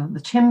could gather the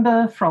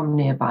timber from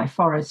nearby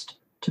forest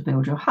to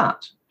build your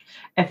hut.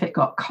 If it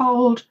got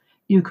cold,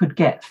 you could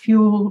get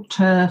fuel,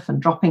 turf,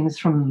 and droppings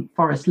from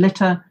forest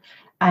litter,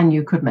 and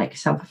you could make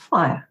yourself a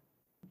fire.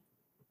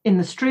 In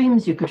the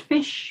streams, you could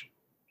fish.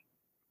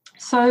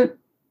 So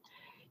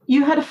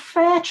you had a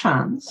fair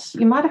chance.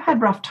 You might have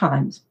had rough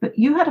times, but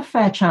you had a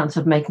fair chance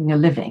of making a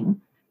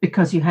living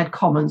because you had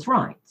commons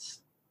rights.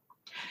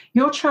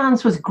 Your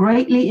chance was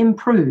greatly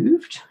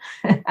improved,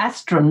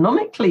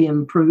 astronomically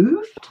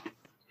improved,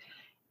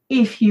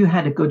 if you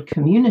had a good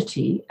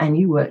community and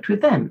you worked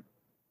with them.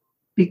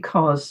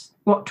 Because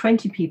what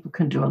 20 people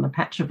can do on a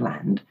patch of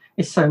land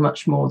is so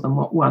much more than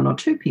what 1 or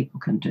 2 people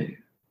can do.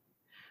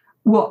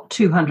 What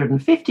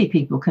 250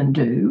 people can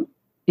do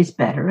is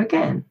better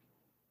again.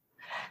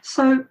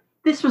 So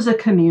this was a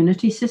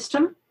community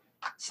system.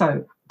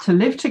 So to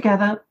live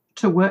together,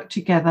 to work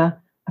together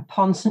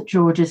upon St.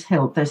 George's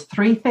Hill, there's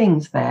 3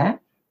 things there: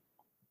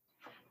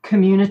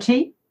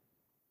 community,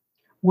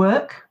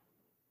 work,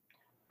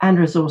 and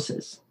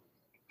resources.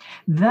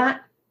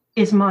 That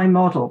is my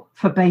model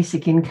for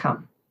basic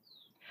income.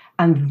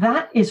 And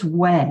that is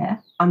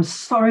where, I'm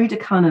sorry to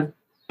kind of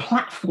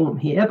platform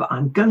here, but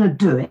I'm going to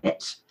do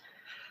it,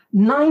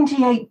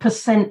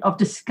 98% of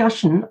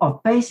discussion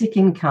of basic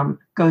income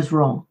goes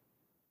wrong.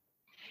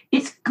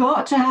 It's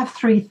got to have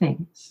 3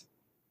 things.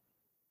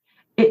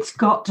 It's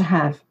got to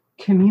have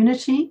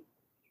community,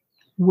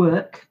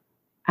 work,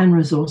 and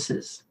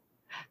resources.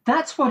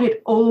 That's what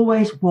it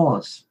always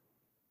was.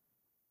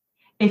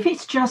 If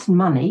it's just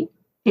money,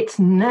 it's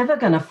never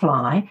going to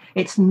fly,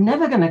 it's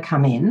never going to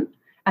come in,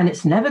 and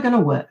it's never going to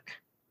work.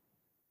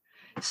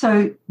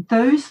 So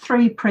those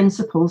 3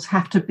 principles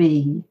have to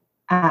be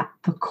at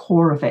the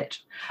core of it.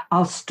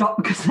 I'll stop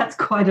because that's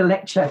quite a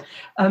lecture.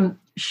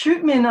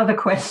 Shoot me another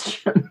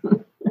question.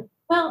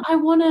 Well, I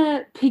want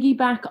to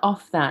piggyback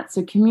off that.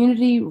 So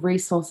community,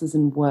 resources,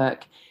 and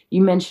work.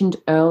 You mentioned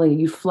earlier,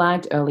 you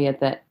flagged earlier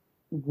that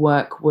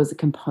work was a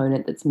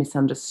component that's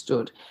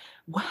misunderstood.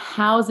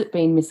 How has it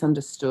been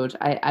misunderstood?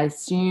 I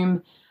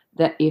assume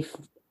that if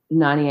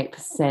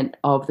 98%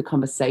 of the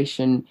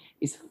conversation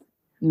is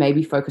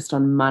maybe focused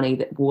on money,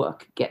 that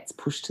work gets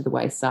pushed to the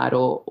wayside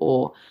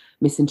or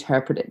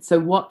misinterpreted. So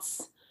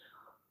what's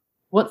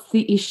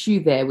the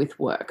issue there with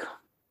work,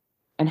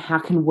 and how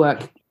can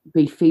work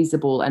be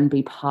feasible and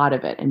be part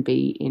of it and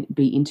be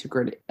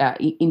integrated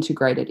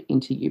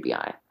into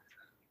UBI?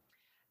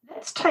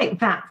 Let's take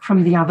that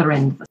from the other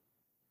end.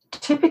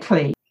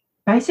 Typically,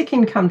 basic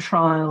income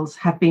trials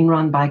have been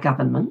run by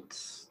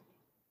governments,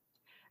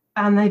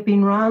 and they've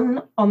been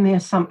run on the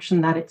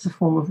assumption that it's a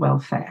form of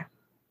welfare.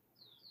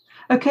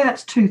 Okay,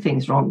 that's 2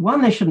 things wrong.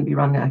 1, they shouldn't be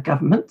run by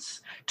governments.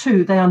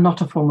 2, they are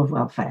not a form of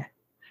welfare.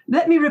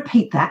 Let me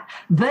repeat that.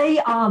 They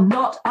are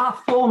not a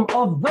form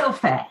of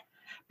welfare,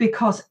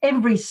 because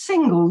every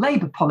single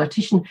Labour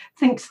politician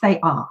thinks they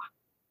are.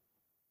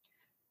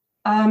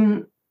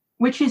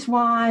 Which is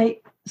why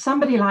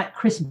somebody like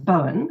Chris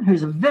Bowen,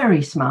 who's a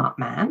very smart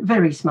man,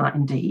 very smart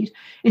indeed,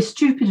 is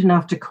stupid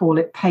enough to call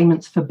it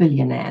payments for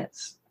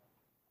billionaires.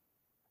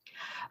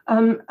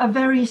 A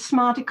very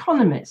smart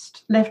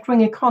economist,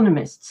 left-wing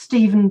economist,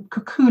 Stephen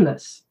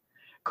Koukoulas,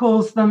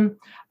 calls them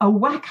a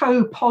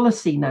wacko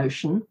policy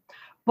notion.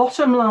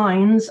 Bottom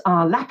lines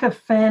are lack of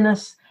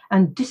fairness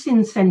and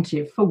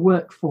disincentive for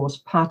workforce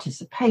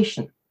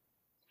participation.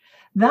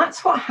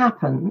 That's what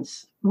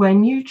happens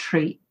when you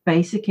treat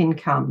basic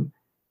income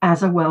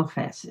as a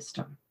welfare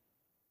system,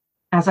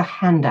 as a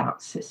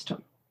handout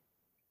system.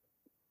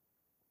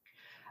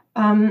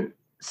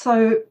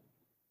 So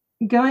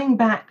going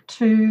back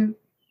to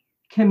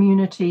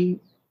community,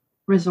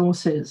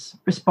 resources,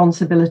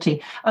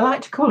 responsibility, I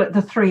like to call it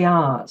the 3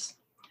 R's: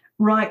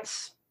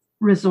 rights,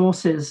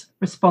 resources,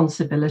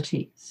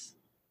 responsibilities.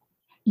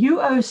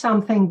 You owe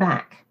something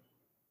back.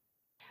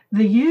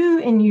 The U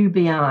in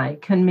UBI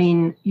can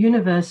mean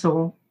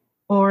universal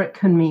or it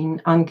can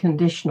mean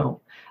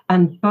unconditional.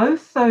 And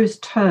both those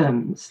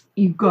terms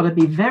you've got to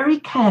be very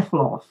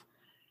careful of.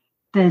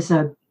 There's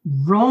a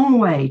wrong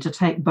way to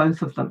take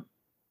both of them.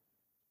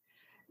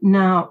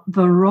 Now,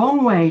 the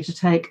wrong way to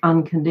take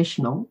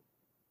unconditional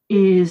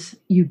is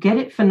you get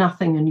it for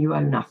nothing and you owe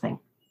nothing.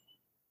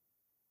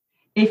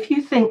 If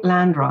you think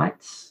land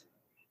rights,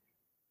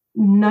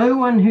 no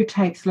one who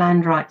takes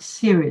land rights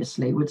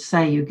seriously would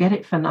say you get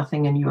it for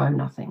nothing and you owe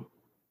nothing.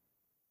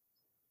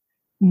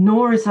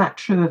 Nor is that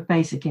true of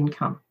basic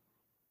income.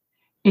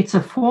 It's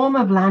a form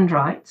of land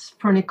rights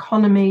for an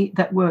economy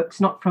that works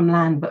not from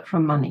land but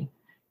from money.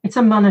 It's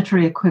a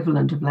monetary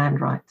equivalent of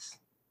land rights.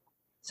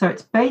 So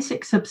it's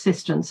basic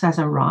subsistence as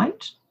a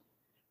right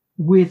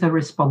with a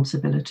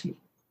responsibility.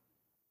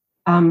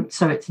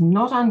 So it's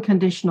not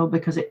unconditional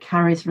because it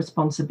carries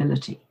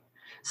responsibility.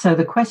 So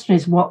the question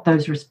is what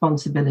those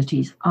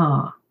responsibilities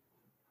are.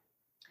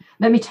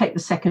 Let me take the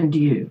second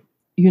U,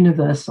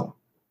 universal.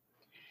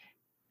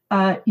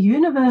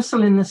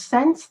 Universal in the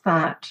sense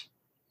that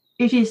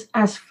it is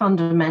as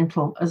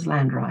fundamental as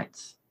land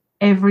rights.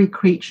 Every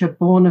creature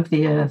born of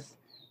the earth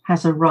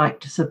has a right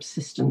to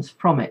subsistence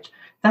from it.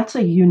 That's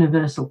a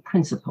universal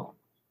principle.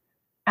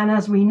 And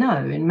as we know,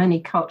 in many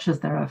cultures,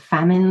 there are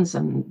famines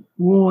and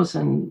wars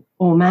and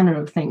all manner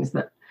of things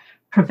that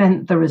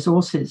prevent the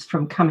resources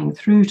from coming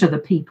through to the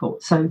people.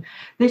 So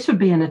this would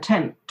be an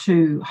attempt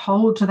to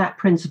hold to that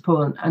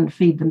principle and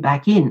feed them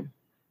back in.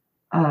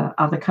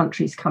 Other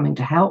countries coming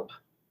to help,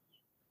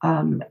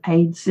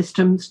 aid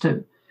systems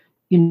to,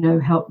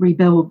 help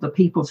rebuild the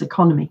people's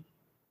economy.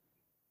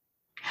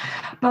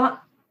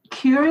 But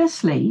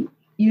curiously,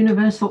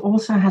 universal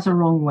also has a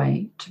wrong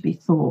way to be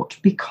thought,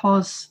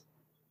 because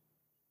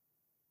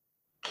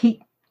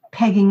keep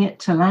pegging it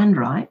to land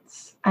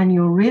rights and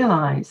you'll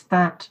realize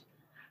that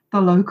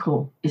the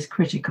local is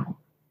critical.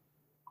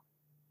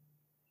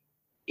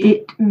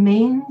 It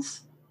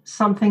means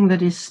something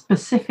that is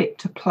specific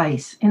to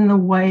place in the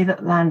way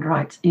that land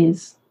rights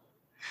is.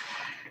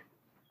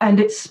 And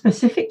it's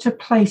specific to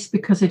place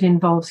because it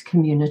involves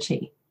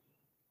community.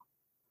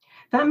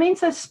 That means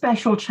there's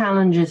special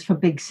challenges for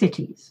big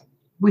cities.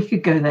 We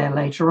could go there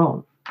later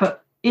on.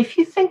 But if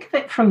you think of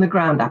it from the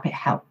ground up, it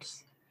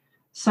helps.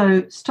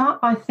 So start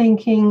by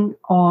thinking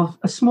of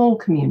a small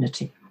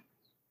community.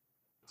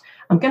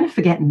 I'm going to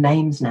forget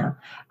names now.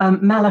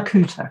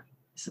 Malakuta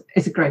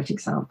is a great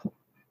example.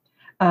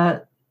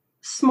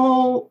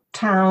 Small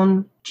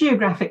town,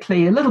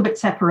 geographically a little bit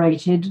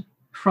separated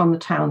from the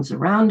towns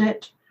around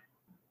it.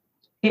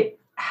 It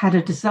had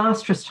a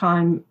disastrous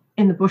time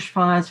in the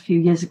bushfires a few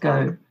years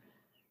ago,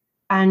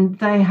 and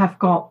they have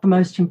got the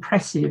most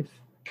impressive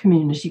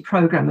community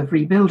program of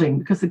rebuilding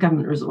because the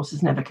government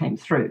resources never came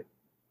through.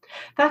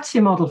 That's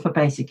your model for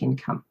basic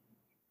income.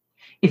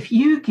 If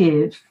you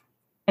give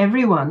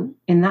everyone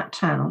in that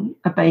town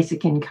a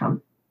basic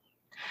income,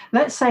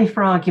 let's say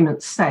for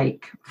argument's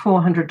sake,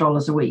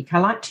 $400 a week. I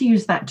like to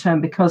use that term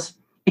because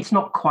it's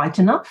not quite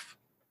enough,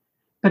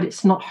 but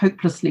it's not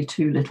hopelessly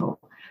too little.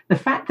 The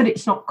fact that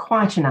it's not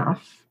quite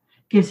enough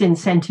gives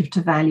incentive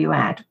to value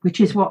add,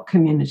 which is what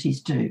communities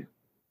do.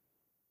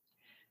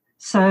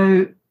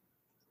 So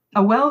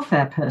a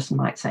welfare person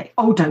might say,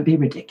 oh, don't be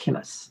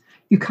ridiculous.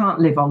 You can't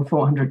live on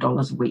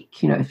 $400 a week.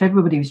 If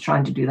everybody was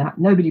trying to do that,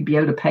 nobody'd be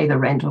able to pay their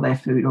rent or their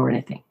food or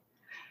anything.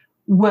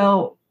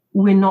 Well,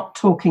 we're not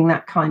talking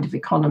that kind of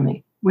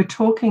economy. We're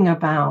talking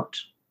about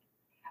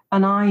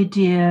an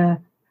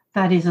idea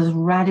that is as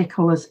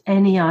radical as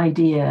any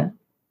idea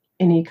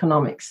in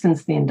economics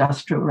since the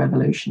Industrial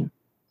Revolution.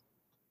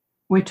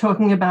 We're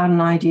talking about an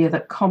idea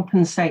that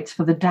compensates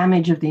for the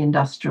damage of the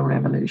Industrial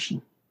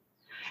Revolution.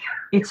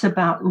 It's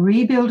about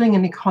rebuilding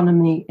an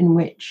economy in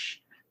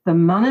which the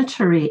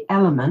monetary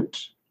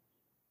element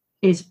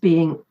is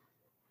being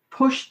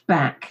pushed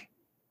back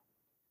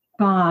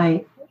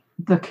by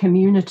the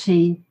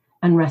community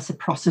and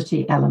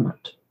reciprocity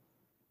element.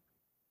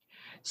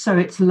 So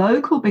it's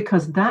local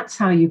because that's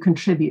how you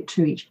contribute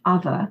to each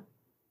other.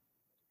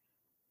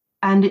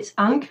 And it's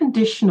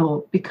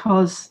unconditional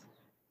because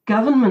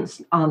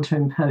governments aren't to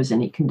impose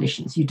any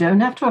conditions. You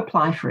don't have to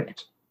apply for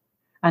it,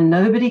 and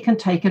nobody can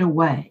take it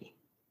away.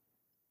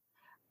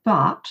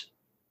 But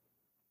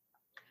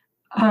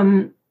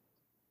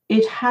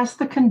it has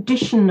the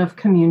condition of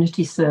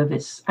community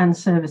service and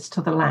service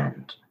to the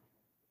land.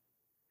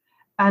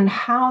 And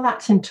how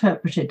that's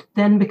interpreted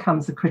then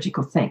becomes the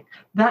critical thing.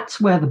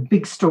 That's where the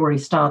big story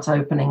starts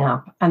opening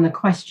up, and the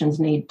questions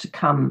need to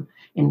come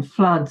in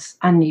floods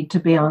and need to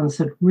be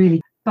answered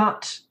really.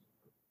 But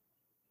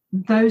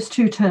those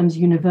two terms,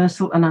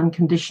 universal and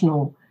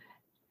unconditional,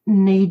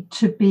 need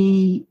to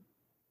be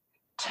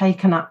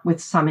taken up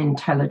with some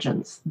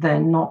intelligence. They're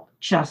not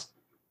just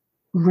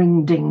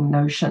ring-ding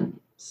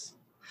notions.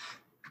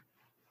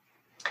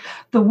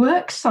 The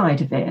work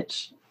side of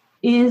it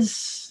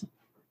is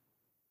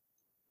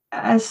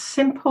as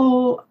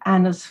simple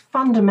and as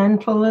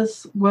fundamental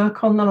as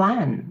work on the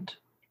land.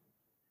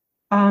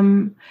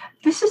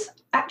 This is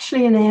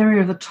actually an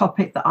area of the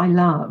topic that I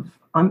love.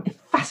 I'm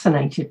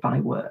fascinated by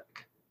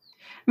work.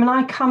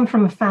 I come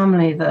from a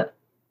family that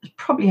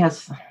probably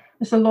there's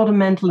a lot of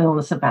mental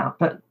illness about,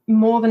 but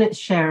more than its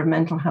share of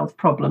mental health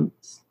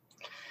problems.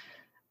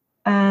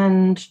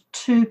 And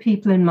 2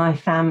 people in my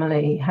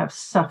family have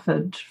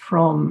suffered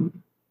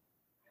from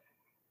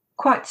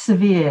quite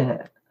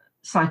severe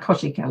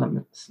psychotic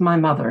elements, my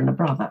mother and a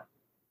brother.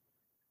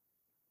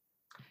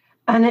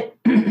 And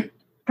it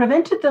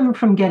prevented them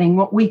from getting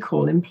what we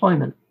call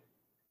employment.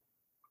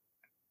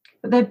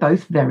 But they're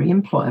both very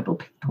employable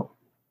people.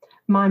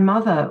 My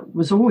mother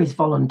was always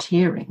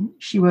volunteering.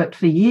 She worked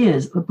for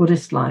years at the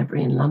Buddhist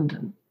Library in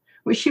London,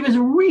 which she was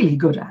really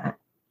good at,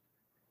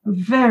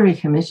 very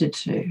committed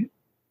to.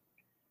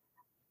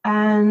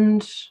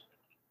 And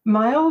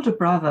my older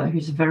brother,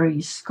 who's a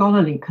very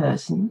scholarly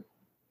person,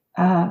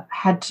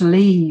 had to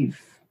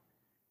leave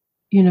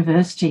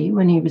university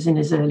when he was in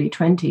his early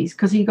 20s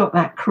because he got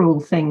that cruel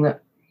thing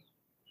that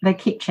they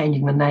keep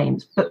changing the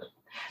names, but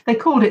they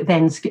called it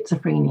then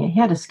schizophrenia. He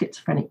had a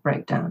schizophrenic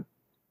breakdown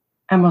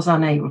and was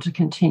unable to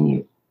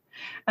continue.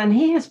 And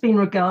he has been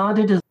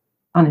regarded as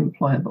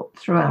unemployable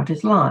throughout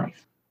his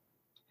life.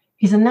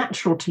 He's a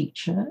natural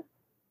teacher.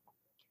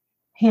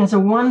 He has a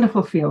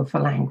wonderful feel for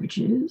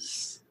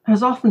languages,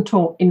 has often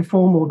taught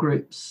informal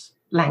groups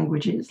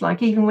languages.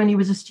 Like even when he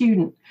was a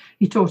student,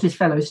 he taught his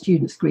fellow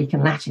students Greek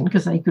and Latin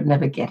because they could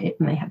never get it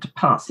and they had to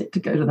pass it to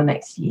go to the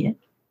next year.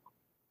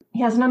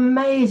 He has an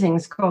amazing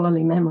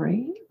scholarly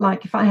memory.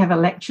 Like if I have a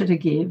lecture to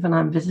give and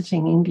I'm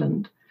visiting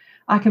England,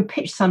 I can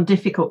pitch some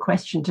difficult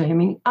question to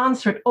him and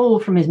answer it all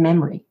from his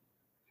memory.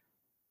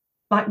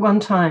 Like one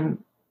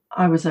time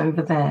I was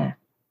over there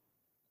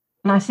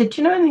and I said,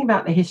 do you know anything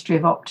about the history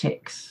of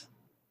optics?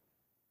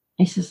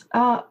 He says,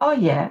 oh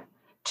yeah.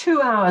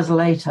 2 hours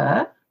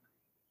later,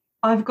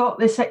 I've got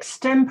this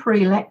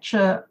extempore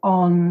lecture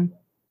on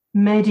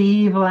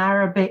medieval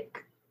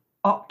Arabic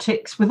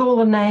optics with all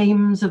the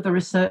names of the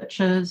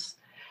researchers.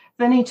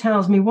 Then he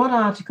tells me what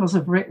articles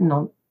have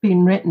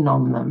been written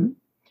on them,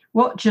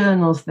 what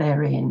journals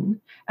they're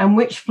in, and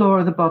which floor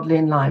of the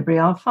Bodleian Library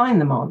I'll find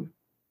them on.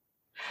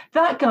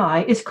 That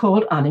guy is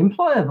called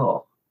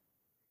unemployable.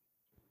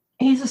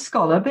 He's a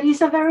scholar, but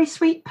he's a very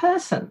sweet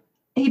person.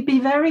 He'd be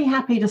very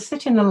happy to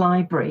sit in the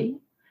library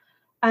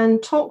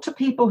and talk to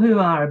people who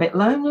are a bit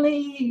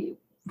lonely,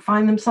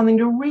 find them something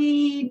to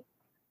read,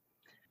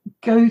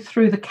 go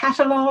through the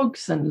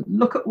catalogues and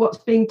look at what's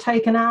being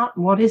taken out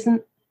and what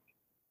isn't.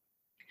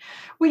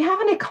 We have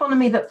an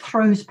economy that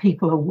throws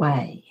people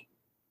away.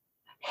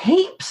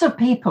 Heaps of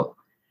people,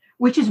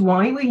 which is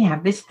why we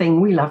have this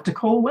thing we love to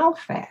call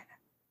welfare.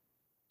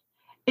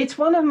 It's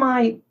one of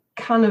my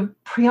kind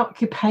of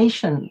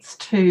preoccupations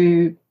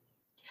to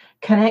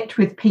connect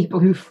with people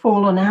who've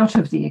fallen out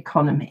of the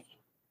economy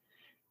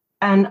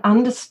and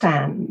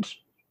understand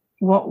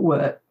what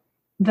work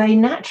they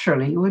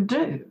naturally would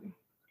do.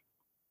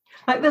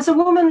 Like there's a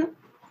woman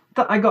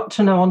that I got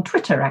to know on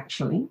Twitter,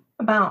 actually,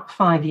 about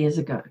 5 years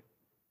ago.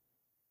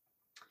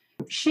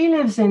 She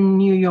lives in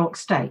New York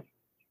State.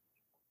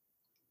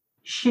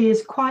 She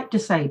is quite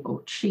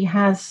disabled. She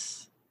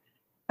has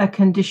a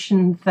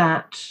condition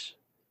that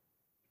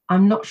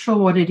I'm not sure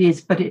what it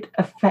is, but it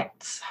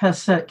affects her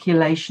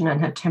circulation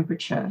and her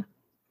temperature.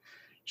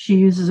 She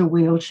uses a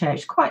wheelchair.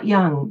 She's quite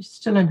young,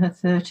 still in her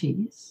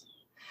 30s.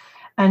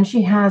 And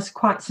she has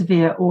quite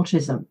severe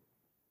autism.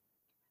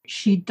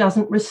 She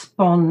doesn't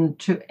respond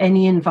to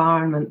any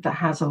environment that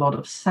has a lot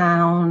of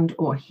sound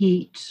or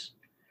heat.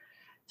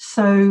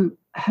 So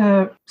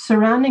her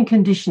surrounding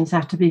conditions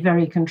have to be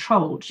very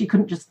controlled. She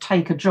couldn't just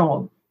take a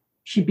job.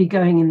 She'd be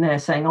going in there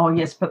saying, oh,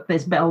 yes, but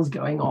there's bells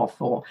going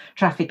off or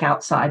traffic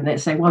outside. And they'd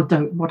say, well,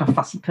 what a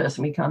fussy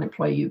person. We can't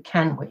employ you,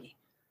 can we?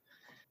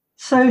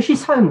 So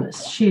she's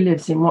homeless. She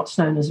lives in what's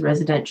known as a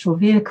residential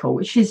vehicle,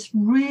 which is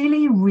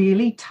really,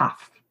 really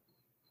tough.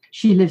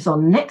 She lives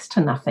on next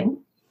to nothing.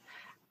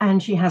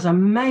 And she has a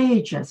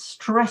major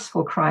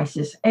stressful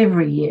crisis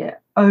every year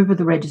over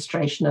the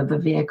registration of the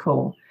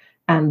vehicle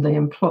and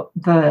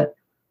the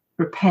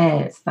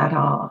repairs that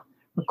are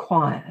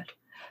required.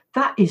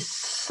 That is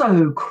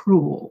so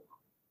cruel,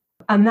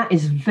 and that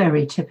is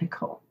very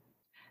typical.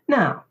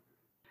 Now,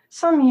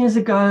 some years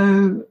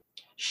ago,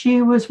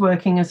 she was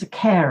working as a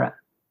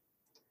carer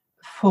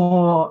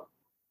for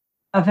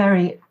a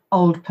very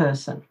old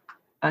person,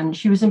 and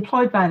she was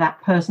employed by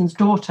that person's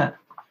daughter,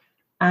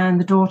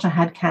 and the daughter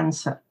had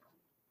cancer.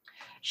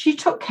 She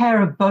took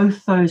care of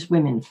both those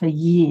women for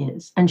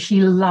years, and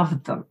she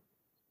loved them.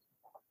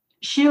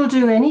 She'll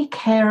do any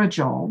carer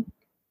job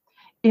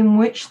in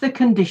which the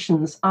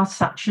conditions are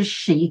such as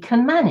she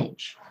can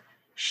manage.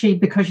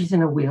 Because she's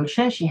in a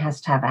wheelchair, she has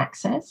to have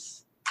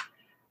access.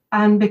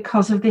 And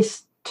because of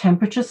this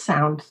temperature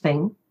sound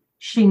thing,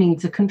 she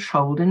needs a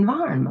controlled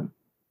environment.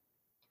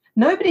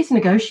 Nobody's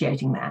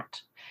negotiating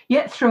that.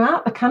 Yet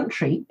throughout the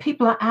country,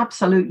 people are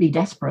absolutely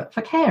desperate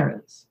for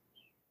carers.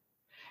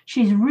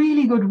 She's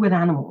really good with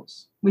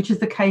animals, which is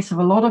the case of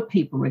a lot of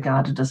people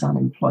regarded as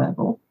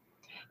unemployable.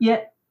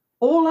 Yet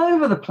all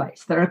over the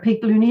place, there are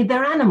people who need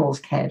their animals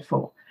cared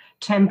for,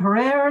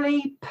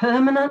 temporarily,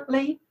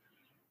 permanently.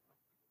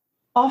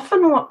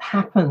 Often what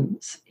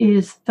happens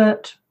is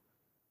that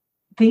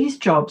these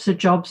jobs are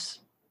jobs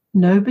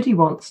nobody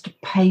wants to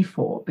pay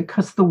for,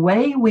 because the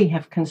way we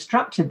have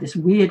constructed this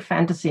weird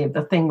fantasy of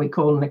the thing we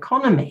call an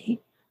economy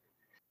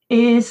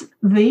is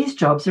these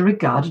jobs are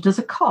regarded as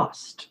a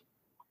cost.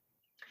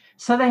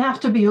 So they have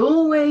to be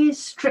always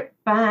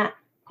stripped back,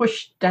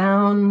 pushed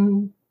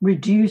down,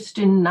 reduced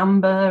in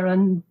number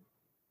and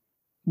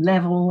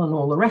level and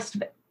all the rest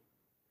of it.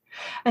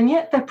 And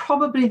yet they're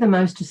probably the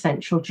most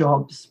essential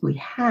jobs we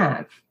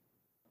have.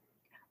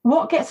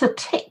 What gets a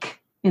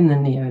tick in the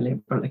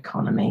neoliberal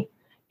economy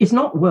is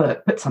not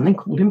work, but something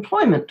called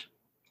employment.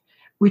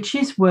 which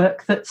is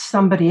work that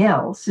somebody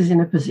else is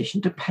in a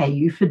position to pay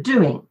you for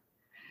doing.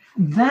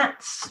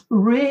 That's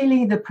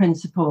really the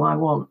principle I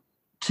want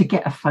to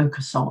get a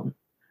focus on.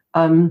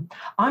 I'm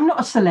not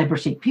a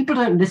celebrity. People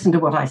don't listen to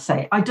what I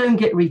say. I don't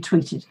get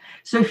retweeted.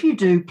 So if you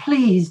do,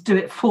 please do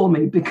it for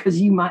me,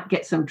 because you might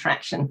get some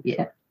traction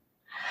here.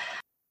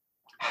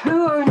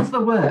 Who owns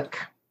the work?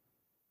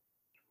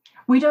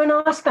 We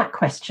don't ask that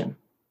question.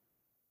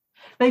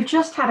 They've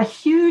just had a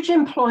huge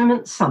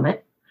employment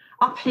summit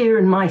up here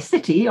in my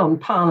city on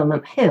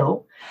Parliament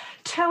Hill.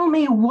 Tell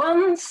me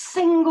one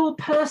single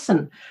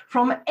person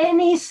from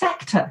any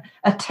sector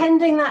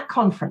attending that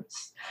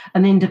conference,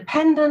 an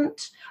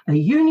independent, a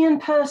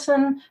union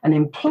person, an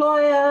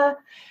employer,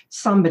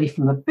 somebody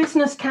from the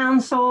Business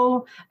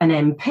Council, an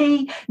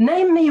MP.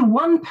 Name me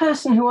one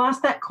person who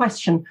asked that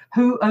question,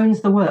 who owns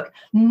the work?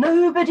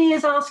 Nobody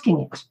is asking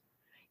it.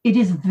 It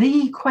is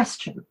the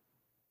question.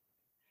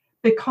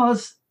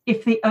 Because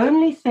if the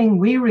only thing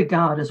we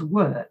regard as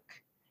work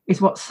is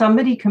what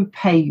somebody can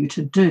pay you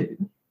to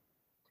do,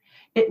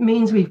 it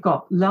means we've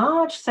got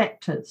large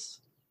sectors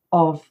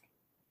of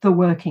the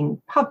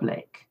working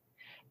public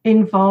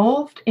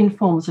involved in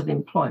forms of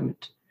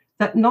employment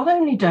that not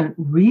only don't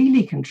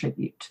really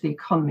contribute to the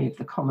economy of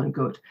the common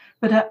good,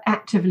 but are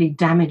actively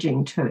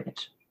damaging to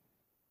it.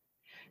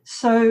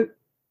 So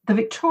the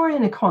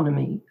Victorian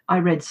economy, I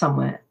read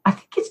somewhere, I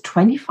think it's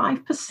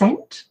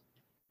 25%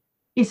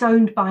 is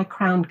owned by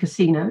Crown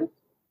Casino,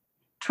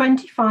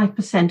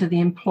 25% of the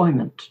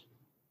employment.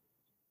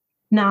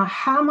 Now,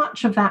 how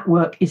much of that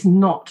work is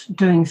not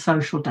doing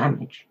social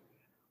damage,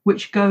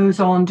 which goes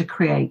on to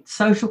create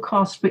social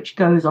cost, which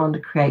goes on to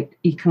create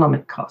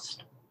economic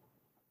cost?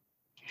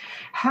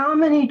 How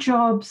many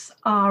jobs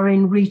are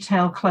in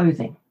retail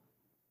clothing?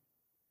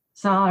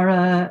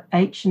 Zara,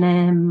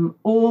 H&M,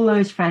 all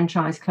those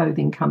franchise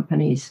clothing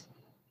companies,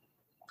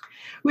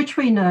 which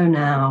we know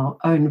now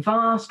own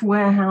vast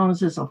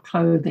warehouses of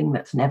clothing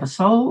that's never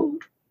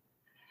sold,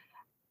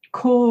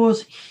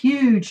 cause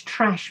huge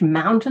trash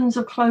mountains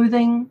of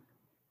clothing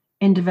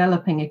in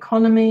developing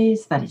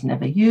economies that is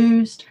never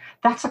used.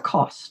 That's a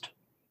cost.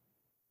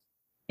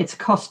 It's a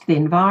cost to the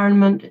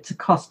environment. It's a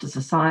cost to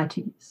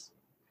societies.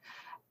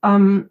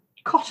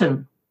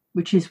 Cotton,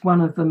 which is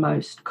one of the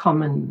most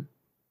common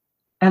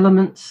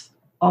elements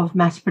of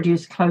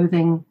mass-produced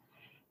clothing,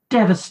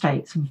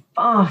 devastates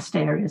vast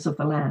areas of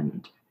the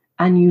land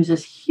and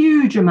uses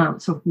huge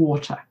amounts of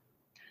water.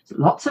 There's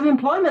lots of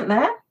employment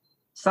there.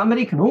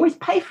 Somebody can always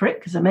pay for it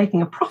because they're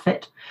making a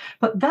profit,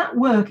 but that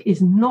work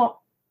is not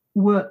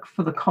work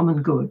for the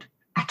common good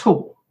at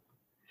all.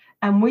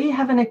 And we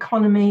have an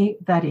economy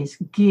that is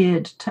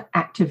geared to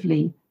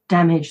actively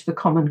damage the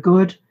common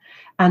good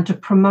and to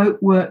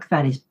promote work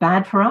that is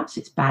bad for us.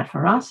 It's bad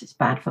for us. It's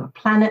bad for the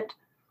planet.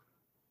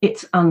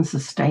 It's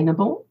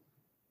unsustainable.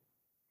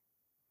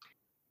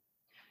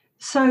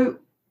 So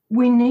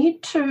we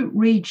need to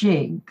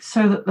rejig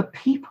so that the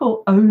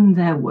people own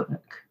their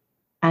work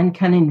and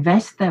can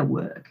invest their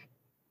work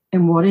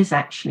in what is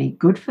actually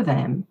good for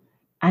them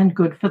and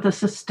good for the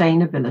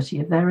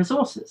sustainability of their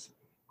resources.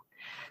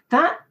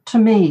 That, to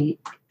me,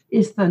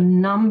 is the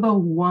number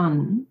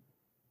one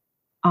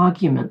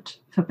argument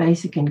for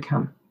basic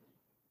income.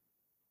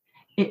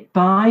 It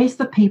buys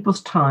the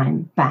people's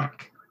time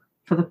back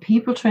for the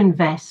people to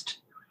invest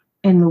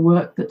in the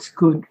work that's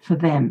good for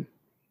them.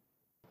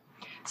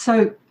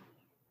 So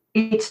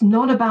it's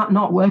not about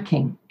not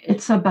working.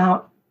 It's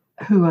about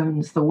who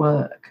owns the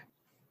work.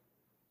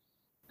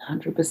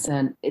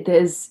 100%.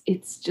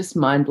 It's just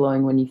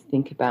mind-blowing when you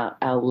think about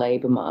our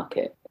labour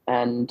market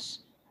and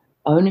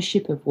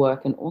ownership of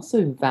work and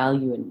also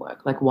value in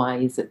work. Like, why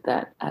is it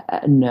that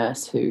a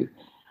nurse who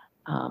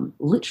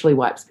literally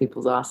wipes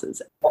people's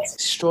asses, it's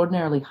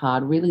extraordinarily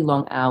hard, really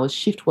long hours,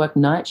 shift work,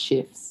 night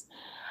shifts,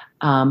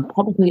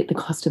 probably at the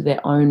cost of their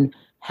own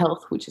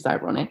health, which is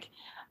ironic.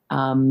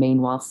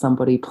 Meanwhile,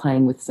 somebody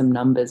playing with some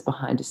numbers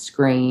behind a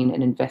screen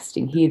and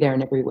investing here, there,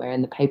 and everywhere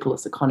in the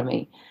paperless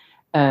economy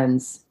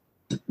earns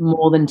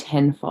more than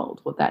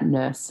tenfold what that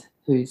nurse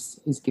who's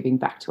giving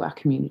back to our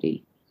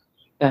community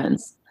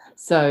earns.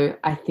 So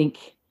I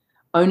think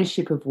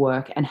ownership of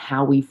work and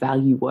how we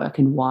value work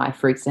and why,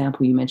 for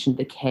example, you mentioned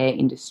the care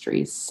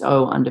industry is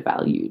so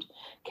undervalued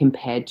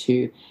compared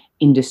to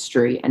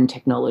industry and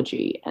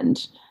technology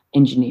and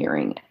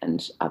engineering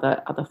and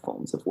other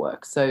forms of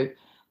work. So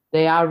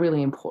they are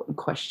really important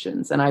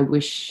questions, and I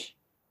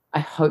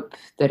hope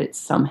that it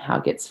somehow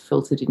gets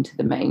filtered into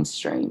the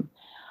mainstream,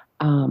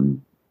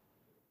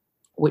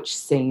 which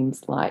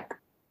seems like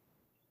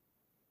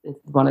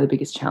one of the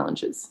biggest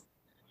challenges.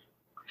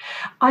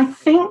 I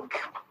think,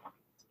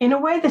 in a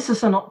way, this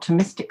is an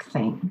optimistic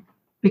thing,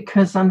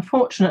 because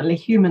unfortunately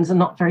humans are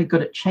not very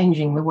good at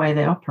changing the way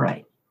they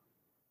operate.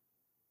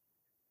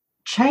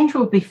 Change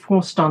will be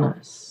forced on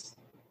us.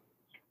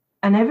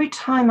 And every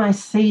time I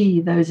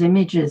see those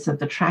images of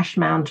the trash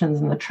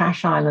mountains and the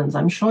trash islands,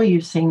 I'm sure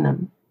you've seen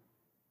them.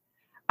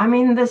 I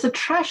mean, there's a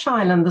trash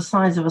island the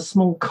size of a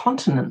small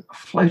continent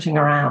floating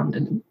around.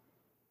 And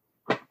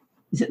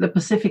is it the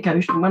Pacific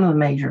Ocean? One of the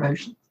major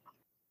oceans.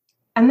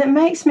 And that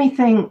makes me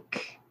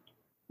think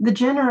the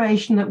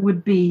generation that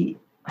would be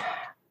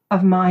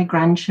of my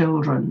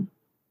grandchildren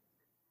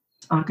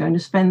are going to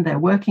spend their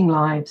working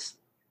lives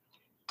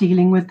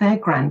dealing with their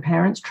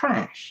grandparents'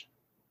 trash.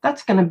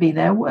 That's going to be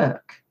their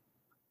work.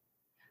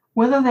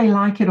 Whether they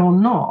like it or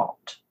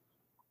not,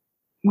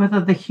 whether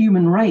the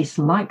human race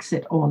likes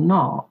it or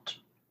not,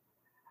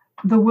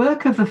 the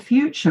work of the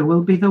future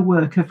will be the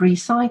work of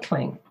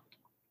recycling,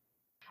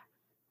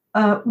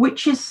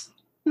 which is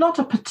not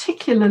a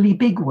particularly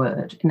big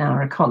word in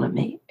our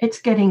economy.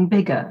 It's getting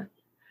bigger.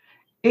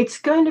 It's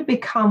going to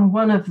become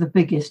one of the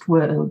biggest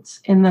words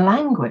in the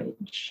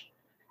language,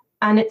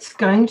 and it's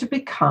going to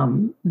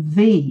become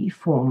the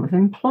form of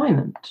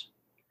employment,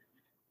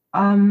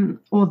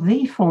 or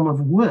the form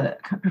of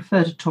work. I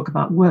prefer to talk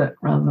about work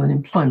rather than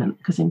employment,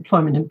 because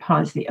employment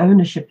implies the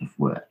ownership of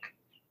work.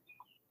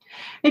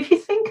 If you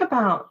think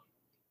about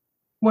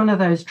one of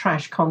those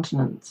trash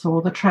continents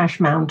or the trash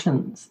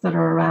mountains that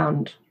are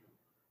around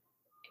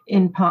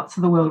in parts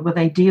of the world where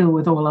they deal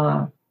with all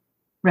our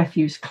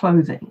refuse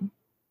clothing,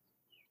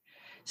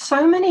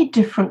 so many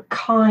different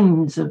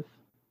kinds of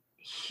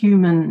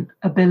human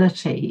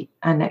ability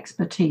and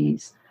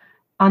expertise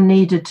are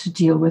needed to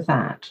deal with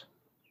that.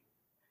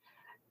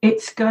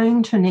 It's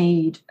going to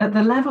need, at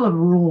the level of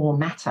raw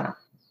matter,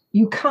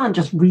 you can't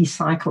just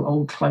recycle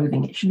old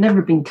clothing. It should never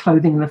have been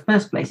clothing in the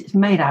first place. It's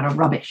made out of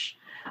rubbish.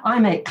 I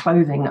make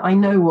clothing. I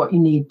know what you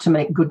need to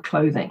make good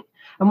clothing.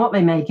 And what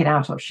they make it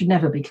out of should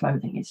never be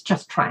clothing. It's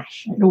just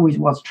trash. It always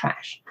was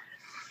trash.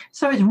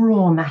 So it's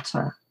raw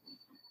matter.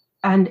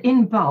 And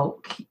in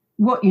bulk,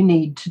 what you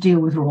need to deal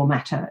with raw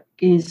matter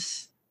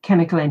is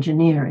chemical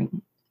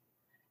engineering.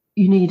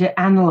 You need it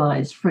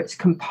analyzed for its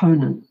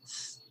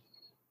components.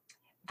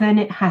 Then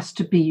it has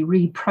to be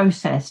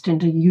reprocessed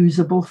into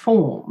usable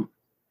form.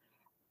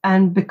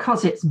 And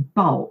because it's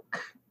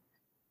bulk,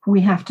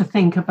 we have to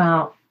think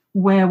about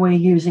where we're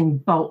using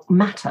bulk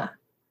matter.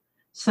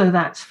 So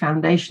that's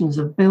foundations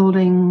of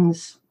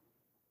buildings,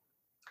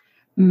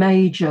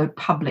 major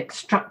public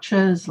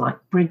structures like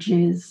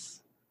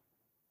bridges,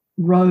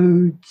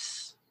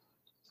 roads.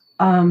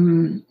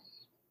 That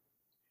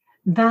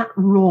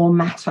raw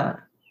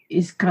matter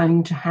is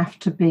going to have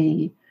to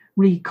be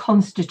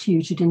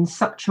reconstituted in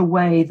such a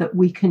way that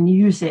we can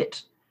use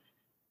it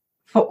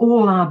for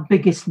all our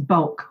biggest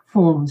bulk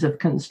forms of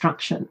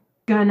construction.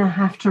 We're going to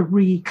have to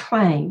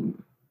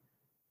reclaim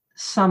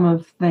some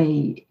of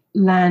the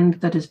land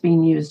that has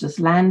been used as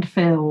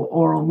landfill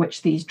or on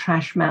which these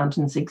trash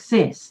mountains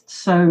exist.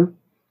 So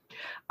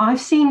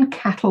I've seen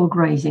cattle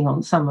grazing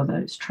on some of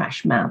those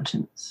trash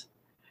mountains.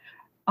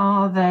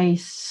 Are they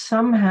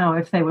somehow,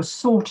 if they were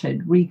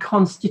sorted,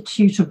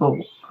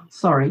 reconstitutable?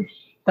 Sorry,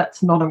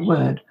 that's not a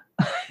word.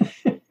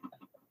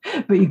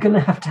 But you're going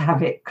to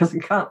have it because I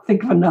can't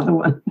think of another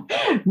one.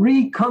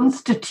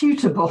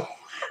 Reconstitutable.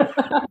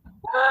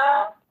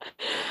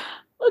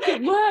 Look,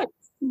 it works.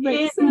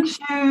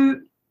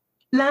 Into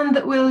land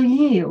that will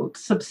yield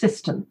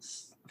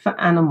subsistence for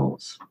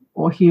animals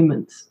or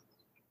humans.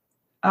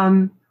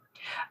 A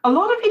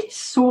lot of it is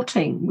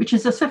sorting, which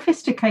is a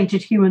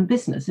sophisticated human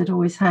business. It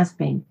always has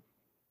been.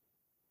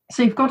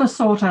 So you've got to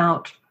sort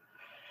out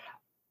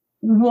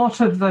what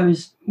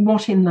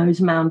in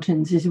those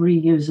mountains is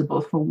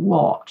reusable for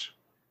what.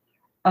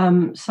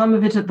 Some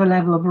of it at the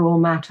level of raw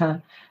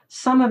matter,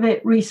 some of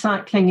it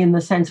recycling in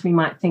the sense we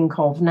might think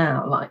of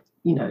now, like,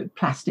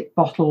 plastic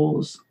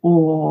bottles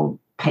or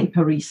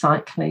paper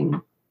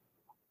recycling.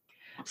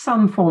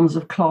 Some forms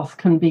of cloth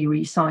can be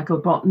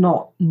recycled, but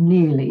not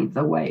nearly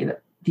the way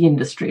that the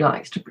industry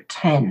likes to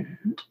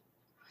pretend.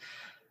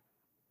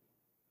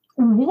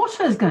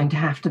 Water is going to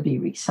have to be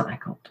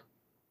recycled.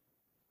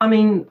 I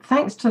mean,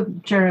 thanks to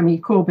Jeremy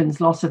Corbyn's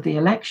loss of the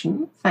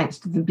election, thanks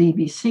to the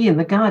BBC and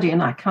The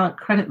Guardian, I can't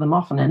credit them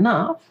often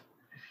enough,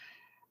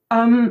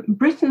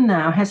 Britain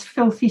now has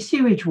filthy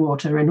sewage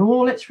water in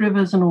all its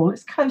rivers and all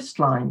its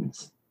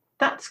coastlines.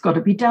 That's got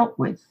to be dealt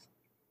with.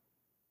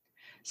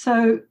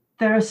 So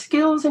there are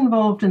skills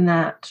involved in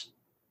that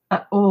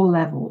at all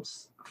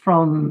levels,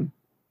 from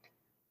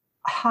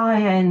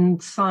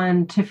high-end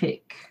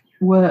scientific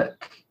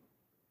work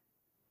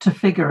to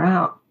figure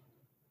out,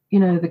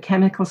 the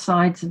chemical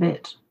sides of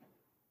it,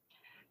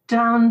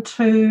 down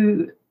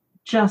to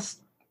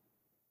just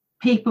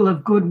people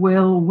of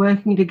goodwill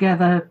working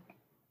together,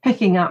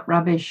 picking up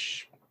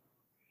rubbish,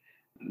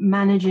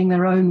 managing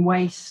their own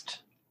waste.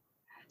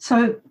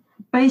 So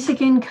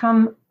basic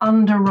income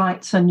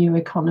underwrites a new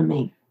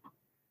economy.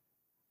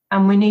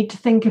 And we need to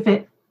think of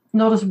it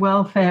not as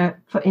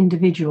welfare for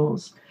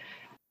individuals,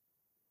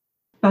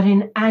 but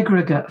in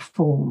aggregate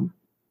form.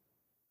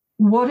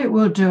 What it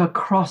will do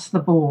across the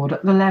board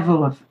at the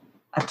level of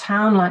a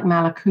town like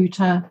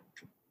Malakuta,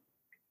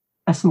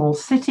 a small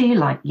city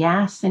like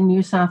Yass in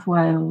New South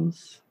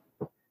Wales,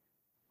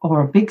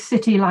 or a big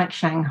city like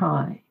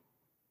Shanghai.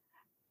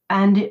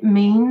 And it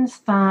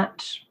means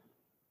that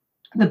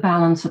the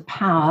balance of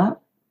power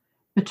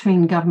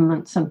between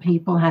governments and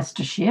people has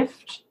to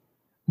shift.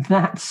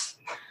 That's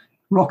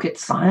rocket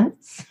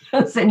science,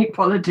 as any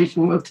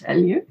politician will tell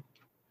you.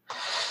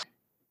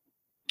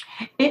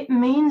 It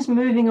means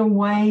moving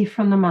away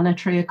from the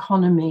monetary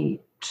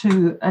economy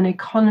to an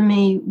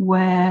economy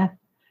where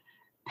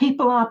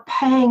people are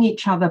paying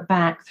each other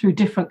back through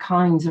different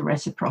kinds of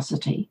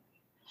reciprocity.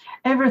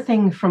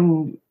 Everything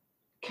from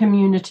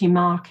community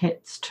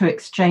markets to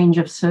exchange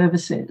of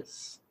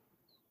services.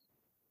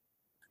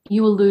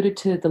 You alluded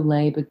to the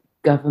Labor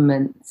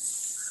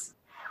government's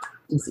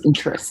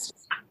disinterest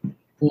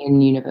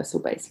in universal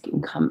basic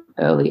income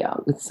earlier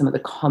with some of the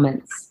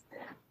comments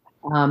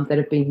that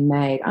have been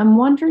made. I'm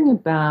wondering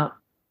about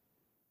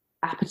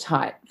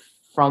appetite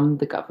from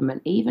the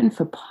government, even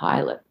for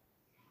pilot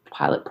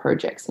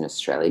projects in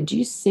Australia. Do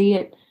you see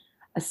it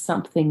as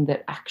something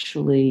that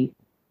actually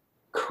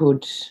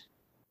could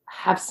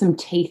have some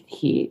teeth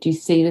here? Do you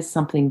see it as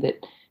something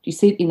that, do you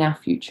see it in our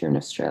future in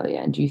Australia?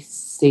 And do you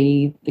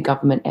see the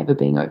government ever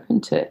being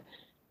open to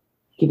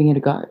giving it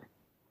a go?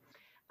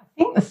 I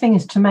think the thing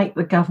is to make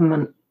the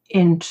government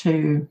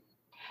into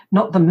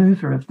not the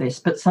mover of this,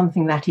 but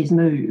something that is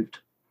moved.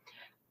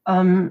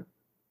 And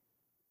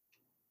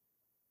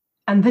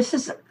this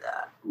is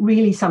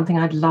really something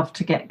I'd love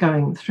to get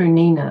going through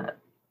Nina.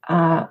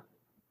 I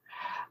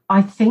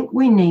think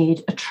we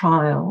need a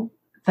trial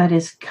that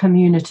is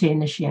community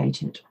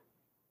initiated.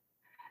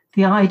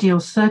 The ideal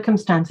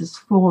circumstances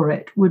for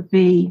it would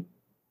be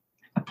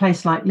a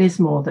place like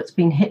Lismore that's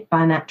been hit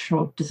by a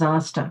natural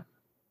disaster,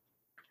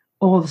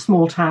 or the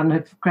small town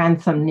of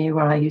Grantham near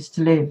where I used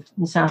to live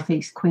in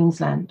southeast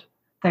Queensland.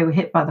 They were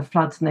hit by the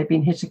floods and they've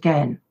been hit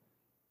again,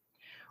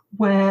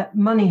 where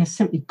money has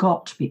simply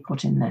got to be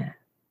put in there.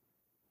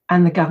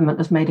 And the government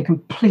has made a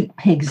complete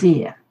pig's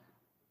ear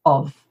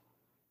of,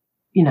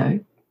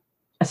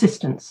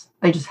 assistance.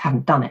 They just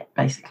haven't done it,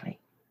 basically.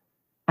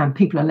 And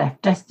people are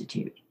left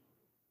destitute.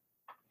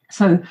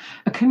 So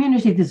a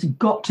community that's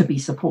got to be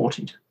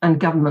supported, and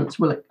governments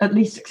will at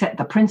least accept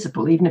the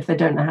principle, even if they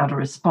don't know how to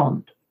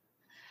respond.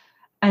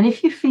 And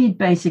if you feed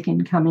basic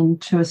income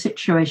into a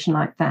situation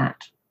like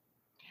that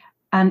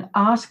and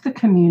ask the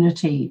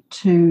community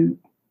to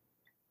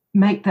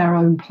make their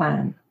own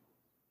plan,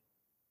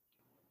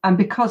 and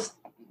because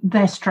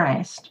they're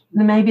stressed,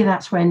 then maybe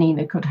that's where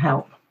Nina could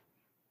help.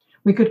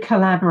 We could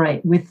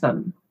collaborate with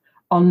them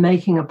on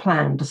making a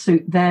plan to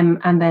suit them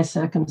and their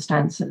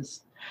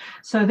circumstances.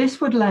 So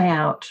this would lay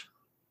out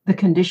the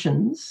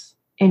conditions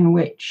in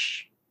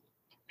which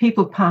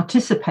people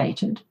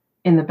participated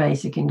in the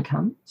basic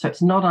income. So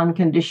it's not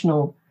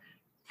unconditional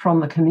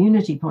from the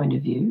community point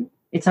of view.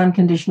 It's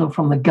unconditional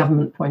from the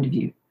government point of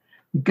view.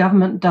 The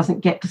government doesn't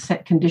get to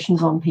set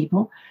conditions on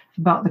people,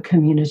 but the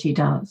community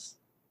does.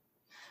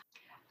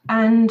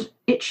 And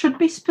it should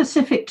be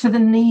specific to the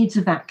needs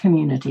of that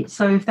community.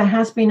 So if there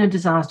has been a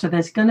disaster,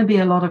 there's going to be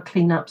a lot of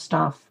cleanup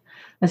stuff.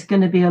 There's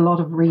going to be a lot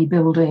of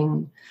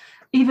rebuilding.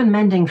 Even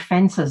mending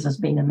fences has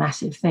been a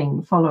massive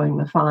thing following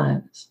the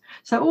fires.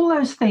 So all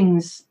those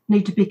things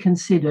need to be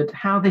considered,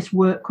 how this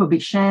work will be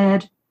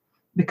shared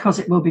because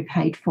it will be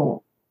paid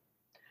for.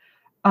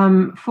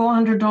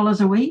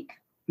 $400 a week,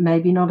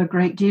 maybe not a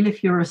great deal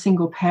if you're a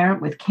single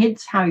parent with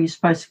kids. How are you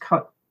supposed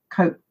to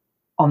cope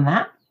on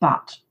that?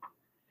 But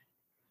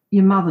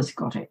your mother's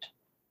got it.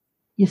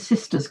 Your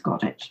sister's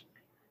got it.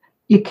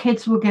 Your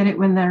kids will get it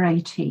when they're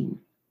 18.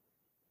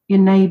 Your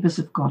neighbours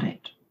have got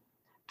it.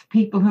 The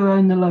people who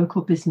own the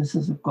local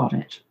businesses have got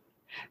it.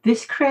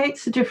 This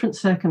creates a different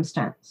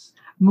circumstance.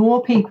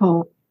 More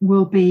people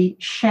will be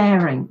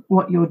sharing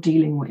what you're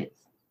dealing with.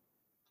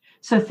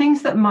 So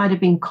things that might have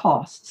been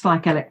costs,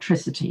 like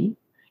electricity,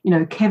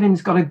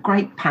 Kevin's got a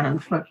great plan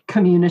for a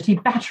community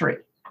battery.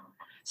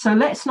 So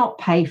let's not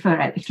pay for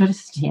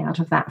electricity out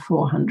of that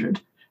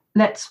 400.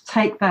 Let's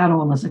take that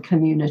on as a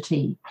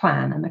community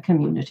plan and a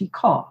community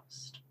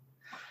cost.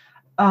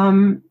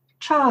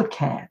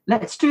 Childcare,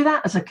 let's do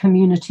that as a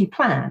community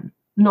plan,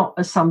 not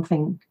as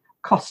something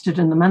costed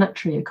in the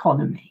monetary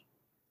economy.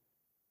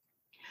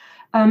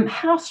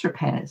 House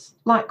repairs,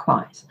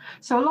 likewise.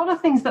 So a lot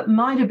of things that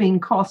might have been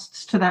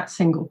costs to that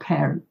single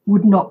parent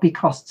would not be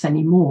costs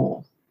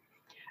anymore.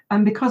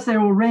 And because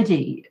they're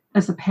already,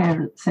 as a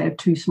parent, say, of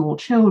two small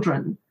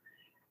children,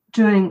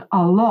 doing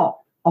a lot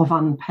of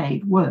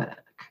unpaid work,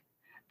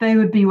 they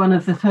would be one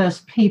of the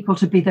first people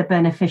to be the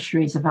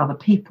beneficiaries of other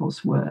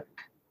people's work.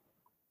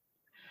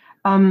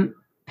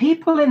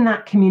 People in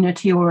that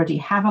community already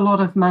have a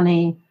lot of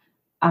money.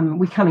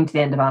 We're coming to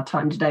the end of our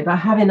time today, but I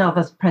have in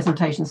other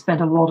presentations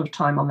spent a lot of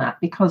time on that,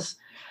 because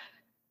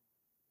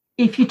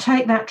if you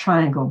take that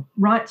triangle,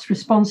 rights,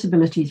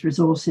 responsibilities,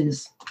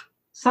 resources,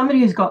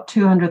 somebody who's got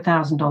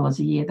 $200,000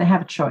 a year, they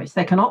have a choice.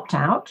 They can opt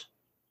out,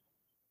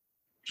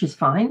 which is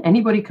fine.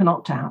 Anybody can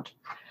opt out.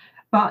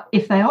 But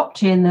if they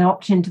opt in, they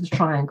opt into the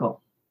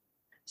triangle.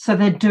 So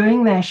they're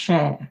doing their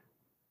share.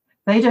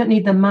 They don't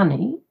need the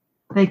money.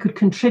 They could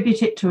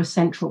contribute it to a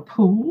central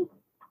pool.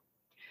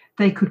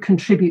 They could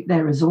contribute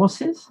their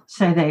resources.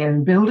 Say they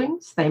own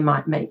buildings. They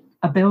might make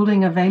a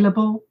building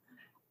available,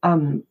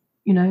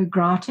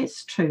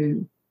 gratis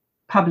to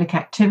public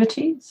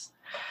activities.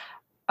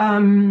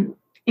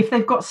 If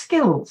they've got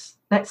skills,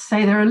 let's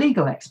say they're a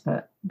legal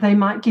expert, they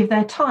might give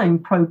their time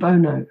pro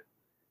bono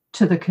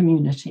to the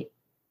community.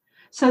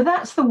 So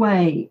that's the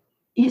way.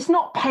 It's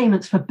not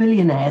payments for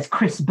billionaires,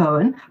 Chris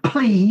Bowen.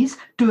 Please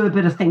do a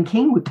bit of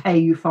thinking. We pay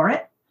you for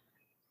it.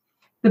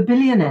 The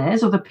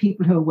billionaires, or the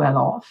people who are well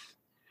off,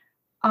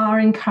 are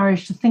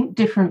encouraged to think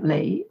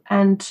differently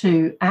and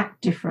to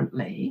act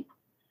differently.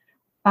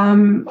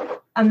 And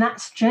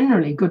that's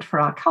generally good for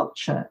our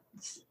culture.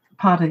 It's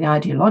part of the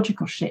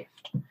ideological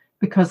shift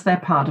because they're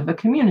part of a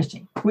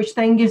community, which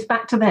then gives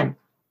back to them.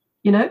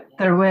 You know,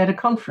 they're away at a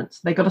conference.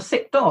 They got a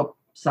sick dog.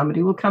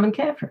 Somebody will come and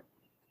care for it.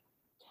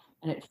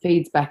 And it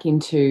feeds back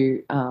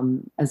into,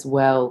 as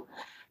well,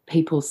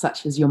 people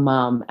such as your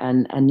mum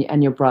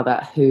and your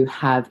brother who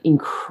have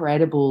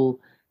incredible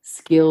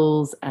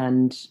skills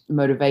and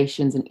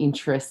motivations and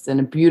interests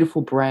and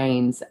beautiful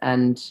brains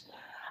and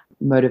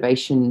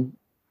motivation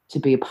to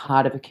be a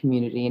part of a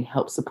community and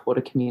help support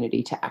a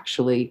community to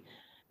actually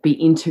be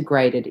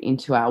integrated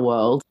into our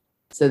world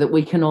so that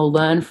we can all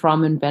learn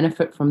from and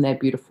benefit from their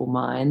beautiful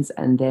minds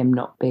and them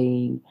not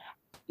being,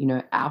 you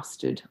know,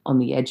 ousted on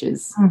the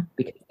edges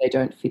because they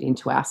don't fit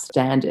into our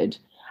standard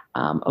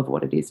of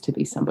what it is to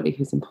be somebody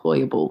who's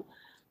employable.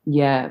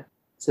 Yeah.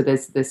 So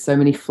there's so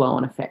many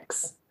flow-on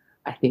effects,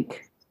 I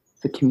think,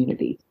 for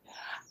community.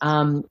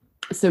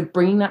 So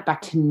bringing that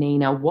back to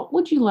Nina, what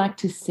would you like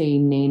to see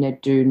Nina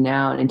do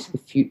now and into the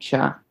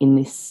future in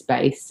this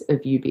space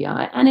of UBI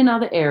and in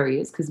other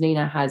areas? Because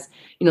Nina has,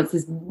 you know, it's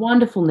this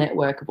wonderful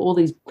network of all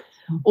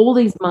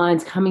these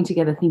minds coming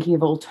together, thinking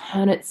of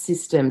alternate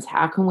systems.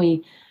 How can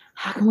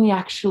we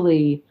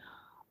actually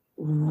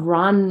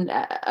run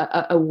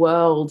a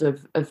world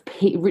of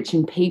rich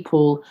in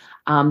people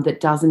that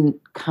doesn't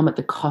come at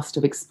the cost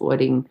of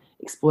exploiting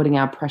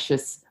our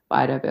precious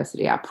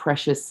biodiversity, our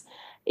precious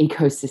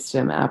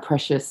ecosystem, our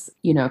precious,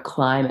 you know,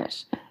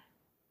 climate?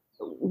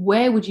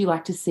 Where would you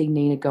like to see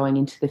Nina going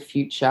into the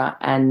future,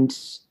 and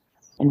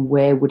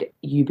where would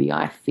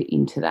UBI fit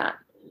into that?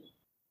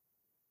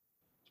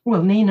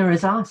 Well, Nina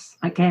is us,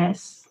 I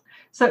guess.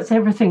 So it's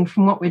everything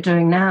from what we're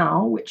doing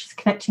now, which is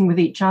connecting with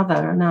each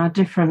other and our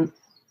different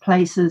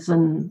places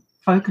and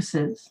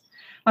focuses.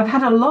 I've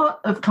had a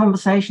lot of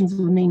conversations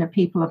with Nina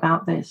people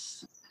about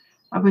this.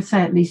 I would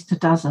say at least a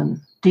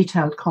dozen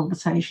detailed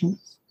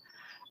conversations.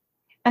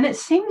 And it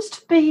seems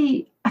to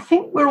be, I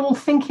think we're all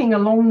thinking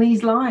along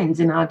these lines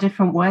in our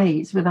different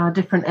ways with our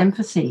different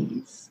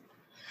emphases.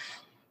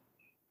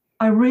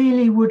 I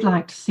really would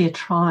like to see a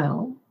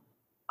trial.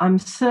 I'm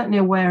certainly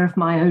aware of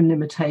my own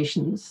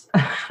limitations.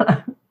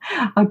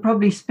 I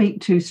probably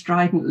speak too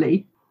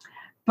stridently,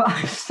 but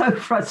I'm so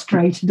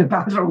frustrated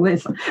about all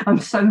this. I'm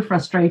so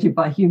frustrated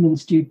by human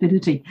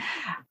stupidity.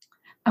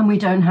 And we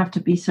don't have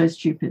to be so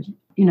stupid.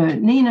 You know,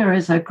 Nina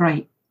is a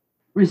great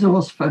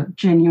resource for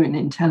genuine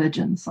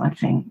intelligence, I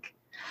think.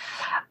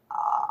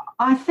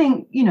 I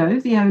think, you know,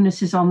 the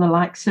onus is on the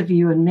likes of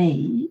you and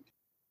me.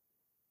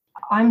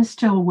 I'm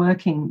still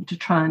working to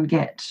try and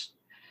get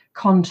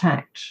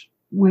contact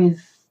with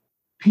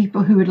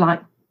people who would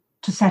like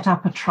to set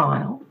up a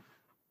trial.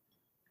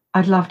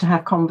 I'd love to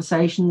have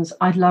conversations.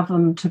 I'd love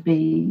them to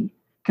be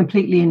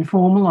completely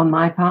informal on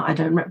my part. I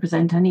don't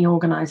represent any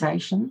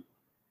organisation,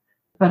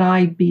 but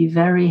I'd be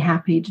very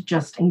happy to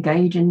just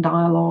engage in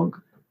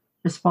dialogue,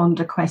 respond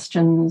to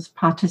questions,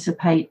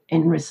 participate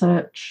in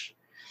research,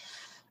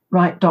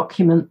 write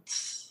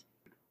documents.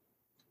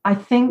 I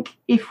think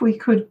if we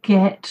could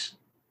get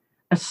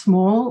a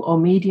small or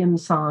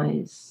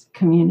medium-sized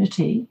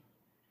community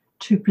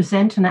to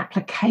present an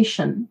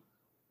application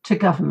to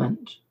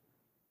government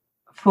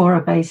for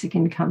a basic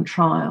income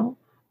trial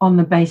on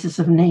the basis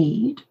of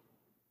need,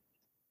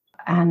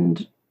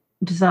 and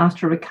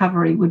disaster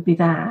recovery would be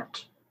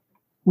that,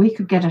 we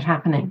could get it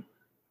happening.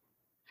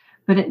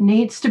 But it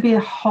needs to be a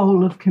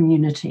whole of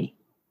community.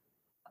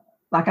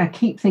 Like I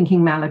keep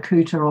thinking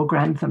Malakuta or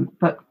Grantham,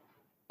 but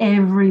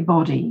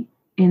everybody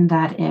in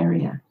that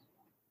area.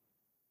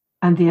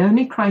 And the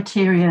only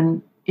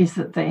criterion is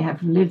that they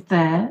have lived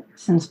there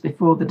since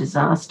before the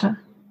disaster.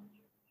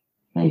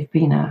 They've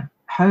been a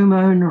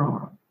homeowner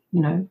or,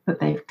 you know, but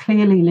they've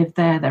clearly lived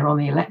there. They're on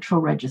the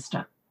electoral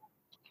register.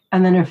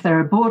 And then if there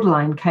are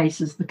borderline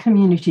cases, the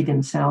community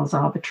themselves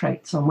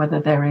arbitrates on whether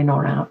they're in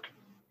or out.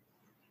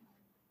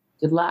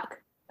 Good luck.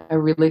 I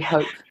really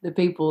hope the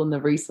people and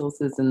the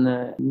resources and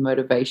the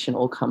motivation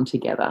all come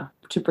together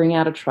to bring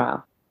out a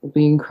trial. It'll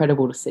be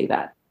incredible to see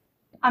that.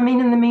 I mean,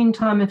 in the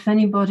meantime, if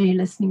anybody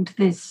listening to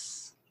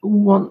this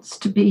wants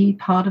to be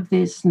part of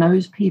this,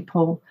 knows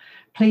people,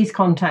 please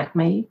contact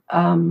me.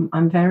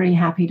 I'm very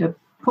happy to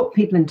put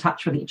people in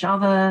touch with each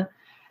other,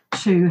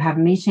 to have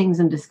meetings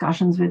and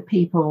discussions with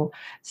people,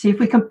 see if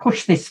we can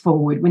push this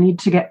forward. We need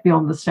to get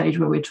beyond the stage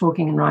where we're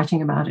talking and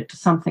writing about it to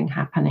something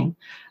happening.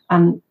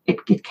 And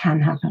it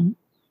can happen.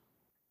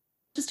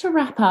 Just to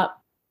wrap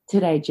up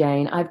today,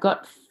 Jane, I've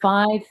got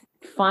 5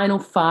 final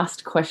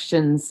fast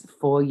questions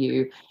for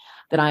you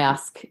that I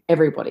ask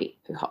everybody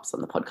who hops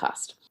on the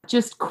podcast.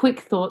 Just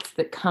quick thoughts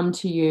that come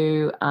to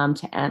you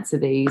to answer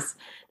these.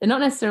 They're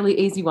not necessarily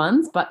easy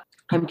ones, but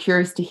I'm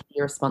curious to hear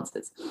your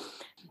responses.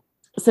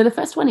 So the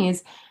first one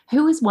is,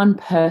 who is one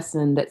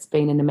person that's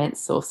been an immense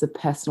source of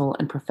personal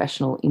and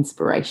professional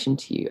inspiration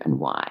to you, and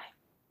why?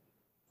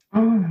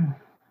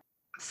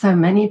 So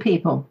many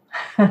people.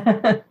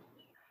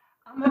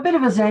 I'm a bit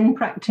of a Zen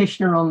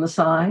practitioner on the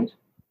side.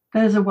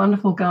 There's a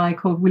wonderful guy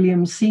called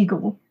William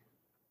Siegel.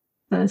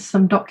 There's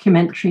some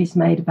documentaries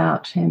made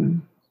about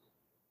him.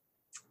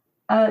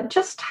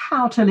 Just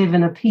how to live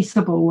in a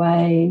peaceable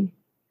way,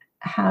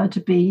 how to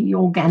be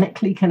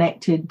organically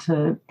connected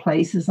to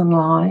places and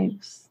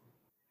lives.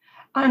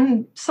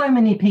 And so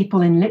many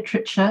people in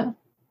literature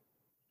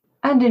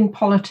and in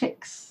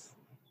politics.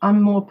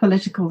 I'm more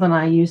political than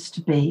I used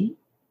to be.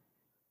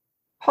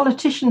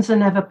 Politicians are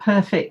never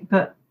perfect,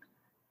 but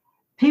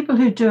people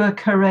who do a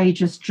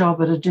courageous job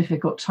at a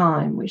difficult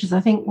time, which is, I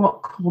think,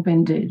 what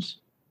Corbyn did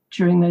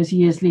during those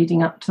years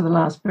leading up to the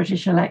last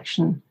British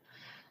election,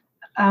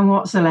 and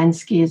what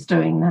Zelensky is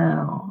doing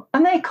now.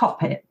 And they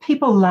cop it.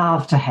 People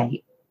love to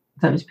hate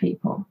those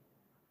people.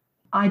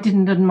 I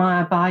didn't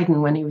admire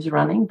Biden when he was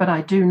running, but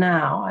I do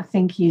now. I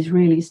think he's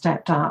really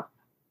stepped up.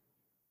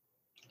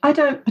 I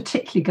don't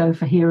particularly go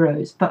for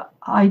heroes, but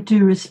I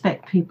do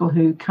respect people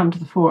who come to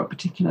the fore at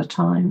particular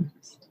times.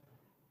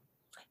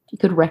 If you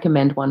could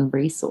recommend one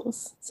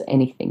resource, so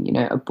anything, you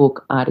know, a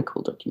book,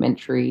 article,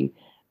 documentary,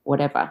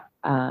 whatever,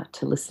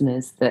 to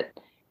listeners that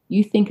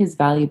you think is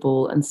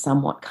valuable and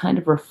somewhat kind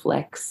of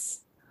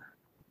reflects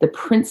the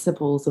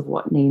principles of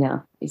what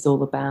Nina is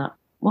all about,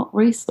 what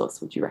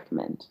resource would you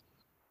recommend?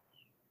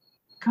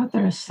 God,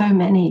 there are so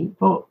many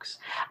books.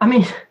 I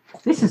mean,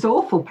 this is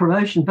awful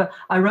promotion, but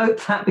I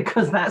wrote that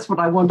because that's what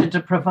I wanted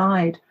to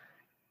provide.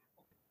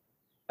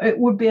 It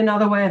would be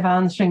another way of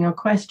answering your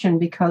question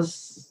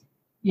because,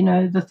 you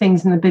know, the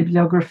things in the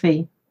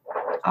bibliography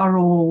are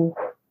all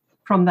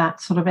from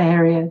that sort of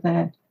area.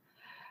 They're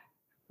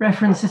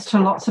references to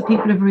lots of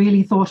people who've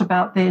really thought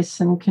about this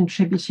and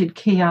contributed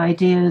key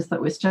ideas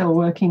that we're still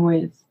working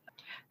with.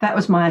 That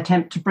was my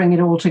attempt to bring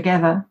it all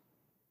together.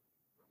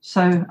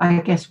 So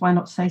I guess why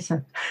not say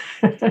so?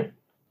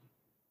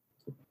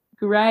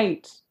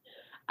 Great.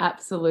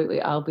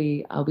 Absolutely. I'll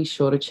be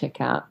sure to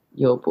check out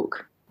your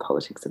book,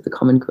 Politics of the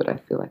Common Good. I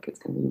feel like it's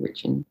going to be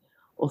rich in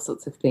all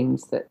sorts of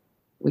things that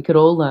we could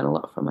all learn a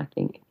lot from, I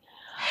think.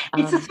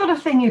 It's the sort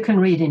of thing you can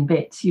read in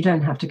bits. You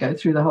don't have to go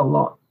through the whole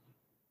lot.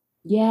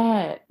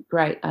 Yeah,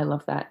 great. I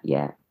love that.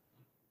 Yeah.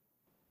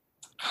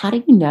 How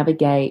do you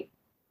navigate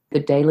the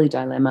daily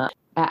dilemma?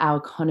 Our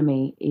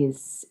economy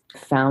is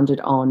founded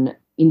on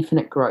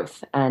infinite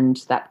growth, and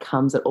that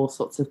comes at all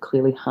sorts of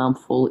clearly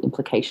harmful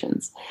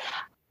implications.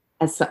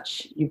 As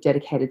such, you've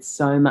dedicated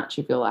so much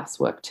of your life's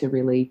work to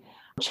really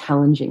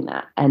challenging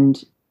that.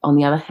 And on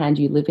the other hand,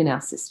 you live in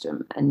our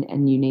system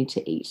and you need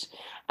to eat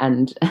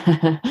and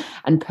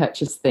and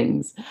purchase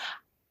things.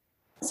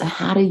 So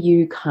how do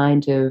you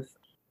kind of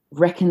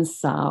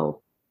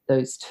reconcile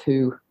those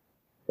two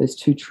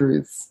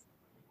truths?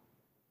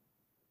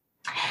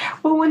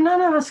 Well, we're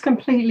none of us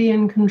completely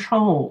in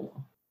control.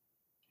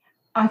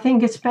 I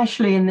think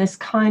especially in this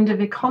kind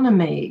of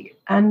economy,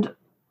 and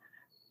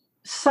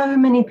so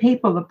many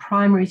people, the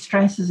primary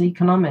stress is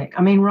economic.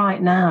 I mean,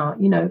 right now,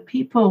 you know,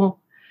 people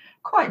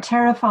quite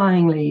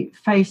terrifyingly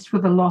faced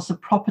with the loss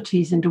of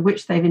properties into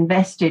which they've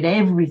invested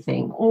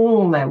everything,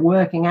 all their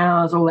working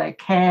hours, all their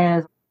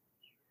cares,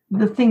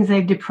 the things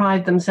they've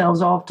deprived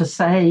themselves of to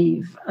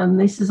save, and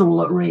this is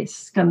all at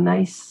risk, and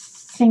they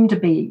seem to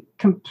be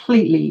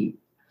completely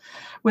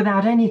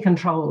without any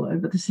control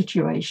over the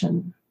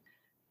situation.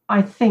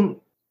 I think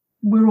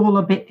we're all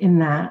a bit in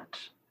that.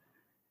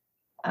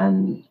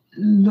 And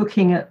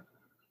looking at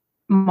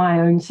my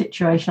own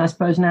situation, I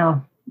suppose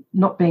now,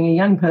 not being a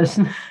young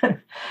person,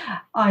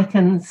 I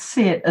can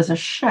see it as a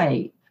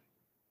shape.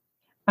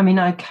 I mean,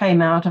 I came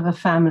out of a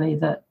family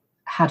that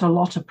had a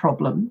lot of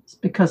problems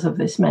because of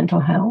this mental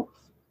health.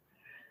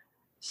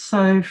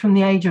 So from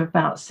the age of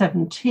about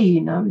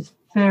 17, I was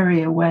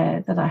very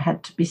aware that I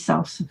had to be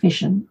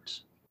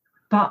self-sufficient.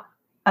 But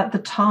at the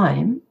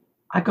time,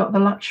 I got the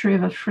luxury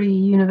of a free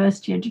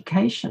university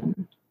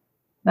education.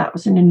 That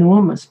was an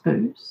enormous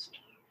boost.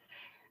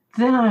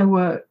 Then I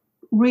worked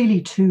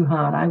really too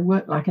hard. I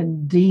worked like a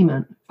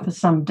demon for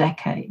some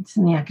decades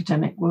in the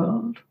academic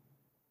world,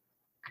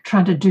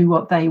 trying to do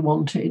what they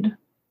wanted,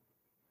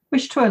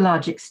 which to a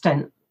large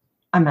extent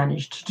I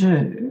managed to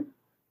do.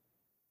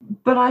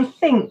 But I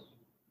think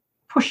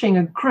pushing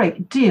a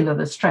great deal of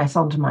the stress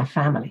onto my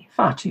family,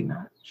 far too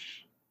much.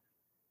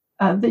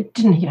 There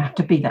didn't have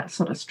to be that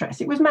sort of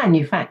stress. It was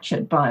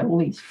manufactured by all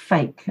these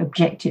fake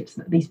objectives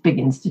that these big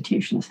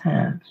institutions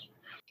have.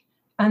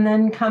 And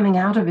then coming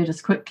out of it as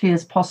quickly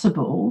as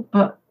possible,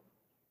 but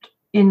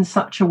in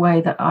such a way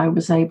that I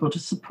was able to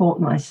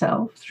support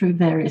myself through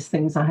various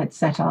things I had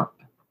set up.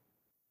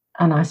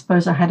 And I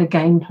suppose I had a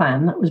game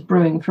plan that was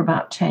brewing for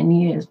about 10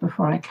 years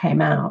before I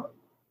came out.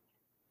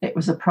 It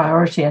was a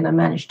priority and I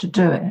managed to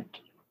do it.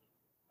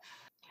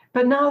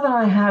 But now that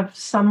I have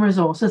some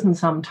resources and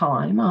some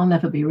time, I'll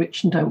never be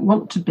rich and don't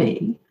want to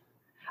be.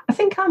 I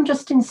think I'm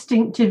just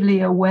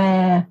instinctively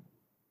aware,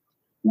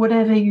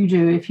 whatever you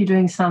do, if you're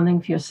doing something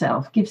for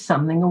yourself, give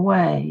something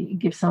away,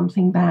 give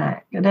something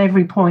back at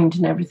every point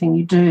in everything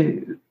you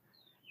do.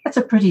 That's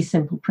a pretty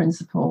simple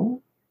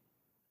principle.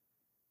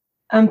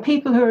 And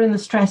people who are in the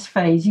stress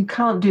phase, you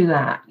can't do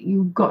that.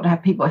 You've got to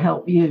have people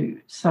help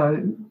you.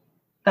 So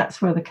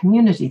that's where the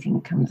community thing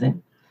comes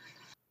in.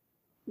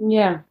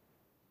 Yeah.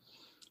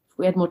 If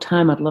we had more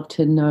time, I'd love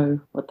to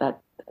know what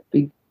that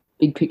big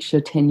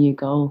picture 10-year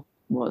goal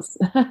was.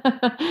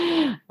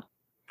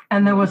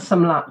 And there was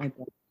some luck.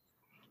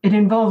 It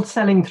involved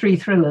selling 3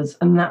 thrillers,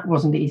 and that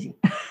wasn't easy.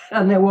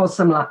 And there was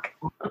some luck.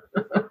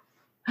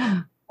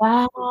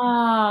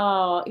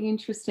 Wow,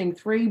 interesting.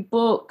 3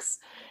 books.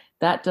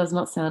 That does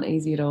not sound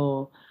easy at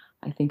all.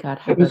 I think I'd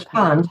have a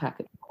panic attack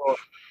at the core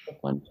of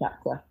one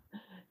chapter.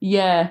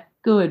 Yeah,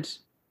 good.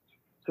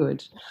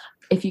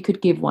 If you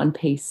could give one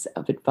piece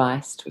of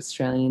advice to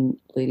Australian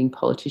leading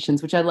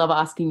politicians, which I love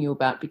asking you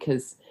about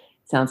because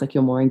it sounds like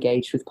you're more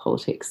engaged with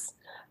politics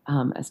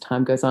as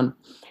time goes on.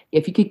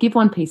 If you could give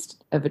one piece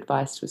of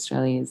advice to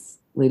Australia's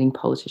leading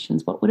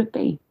politicians, what would it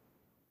be?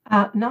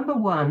 Number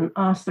 1,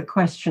 ask the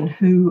question,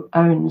 who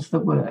owns the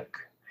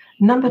work?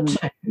 Number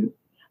 2,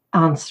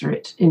 answer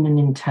it in an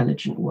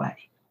intelligent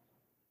way.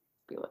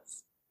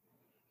 Fabulous.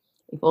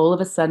 If all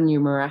of a sudden you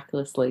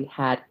miraculously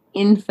had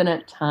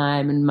infinite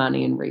time and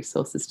money and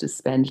resources to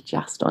spend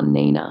just on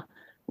Nina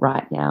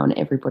right now and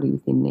everybody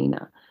within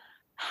Nina,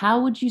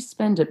 how would you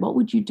spend it? What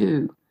would you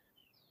do?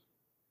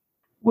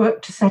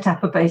 Work to set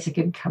up a basic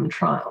income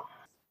trial.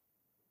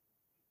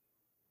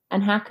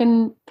 And how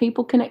can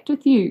people connect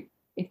with you?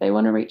 If they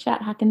want to reach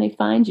out, how can they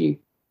find you?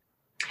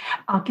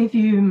 I'll give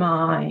you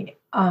my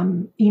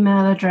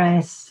email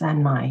address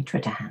and my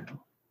Twitter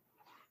handle.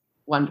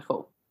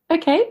 Wonderful.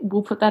 Okay,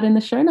 we'll put that in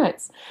the show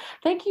notes.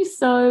 Thank you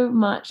so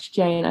much,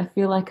 Jane. I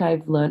feel like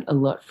I've learned a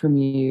lot from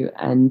you,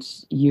 and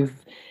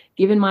you've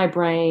given my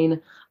brain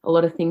a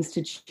lot of things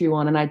to chew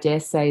on. And I dare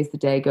say as the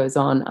day goes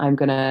on, I'm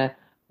going to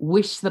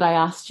wish that I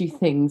asked you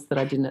things that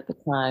I didn't at the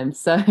time.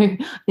 So I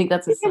think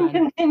that's a sign. We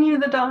can continue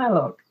the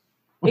dialogue.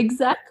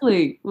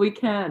 Exactly, we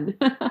can.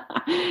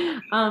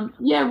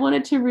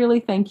 Wanted to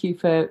really thank you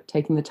for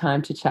taking the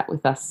time to chat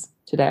with us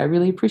today. I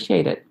really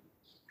appreciate it.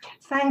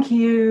 Thank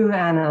you,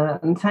 Anna,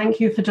 and thank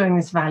you for doing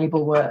this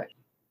valuable work.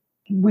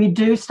 We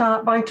do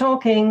start by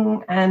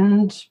talking,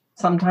 and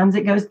sometimes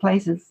it goes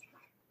places.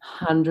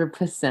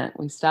 100%.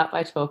 We start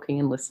by talking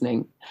and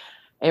listening.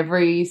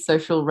 Every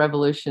social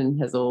revolution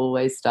has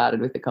always started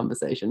with a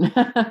conversation.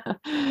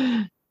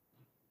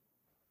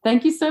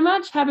 Thank you so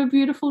much. Have a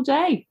beautiful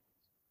day.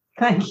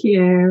 Thank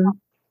you.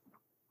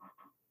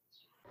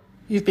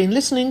 You've been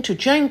listening to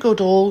Jane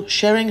Goodall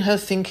sharing her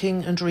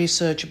thinking and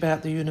research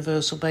about the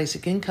universal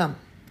basic income.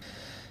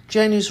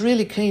 Jane is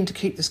really keen to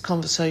keep this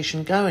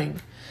conversation going,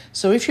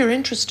 so if you're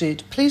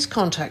interested, please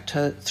contact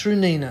her through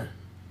Nina.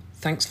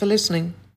 Thanks for listening.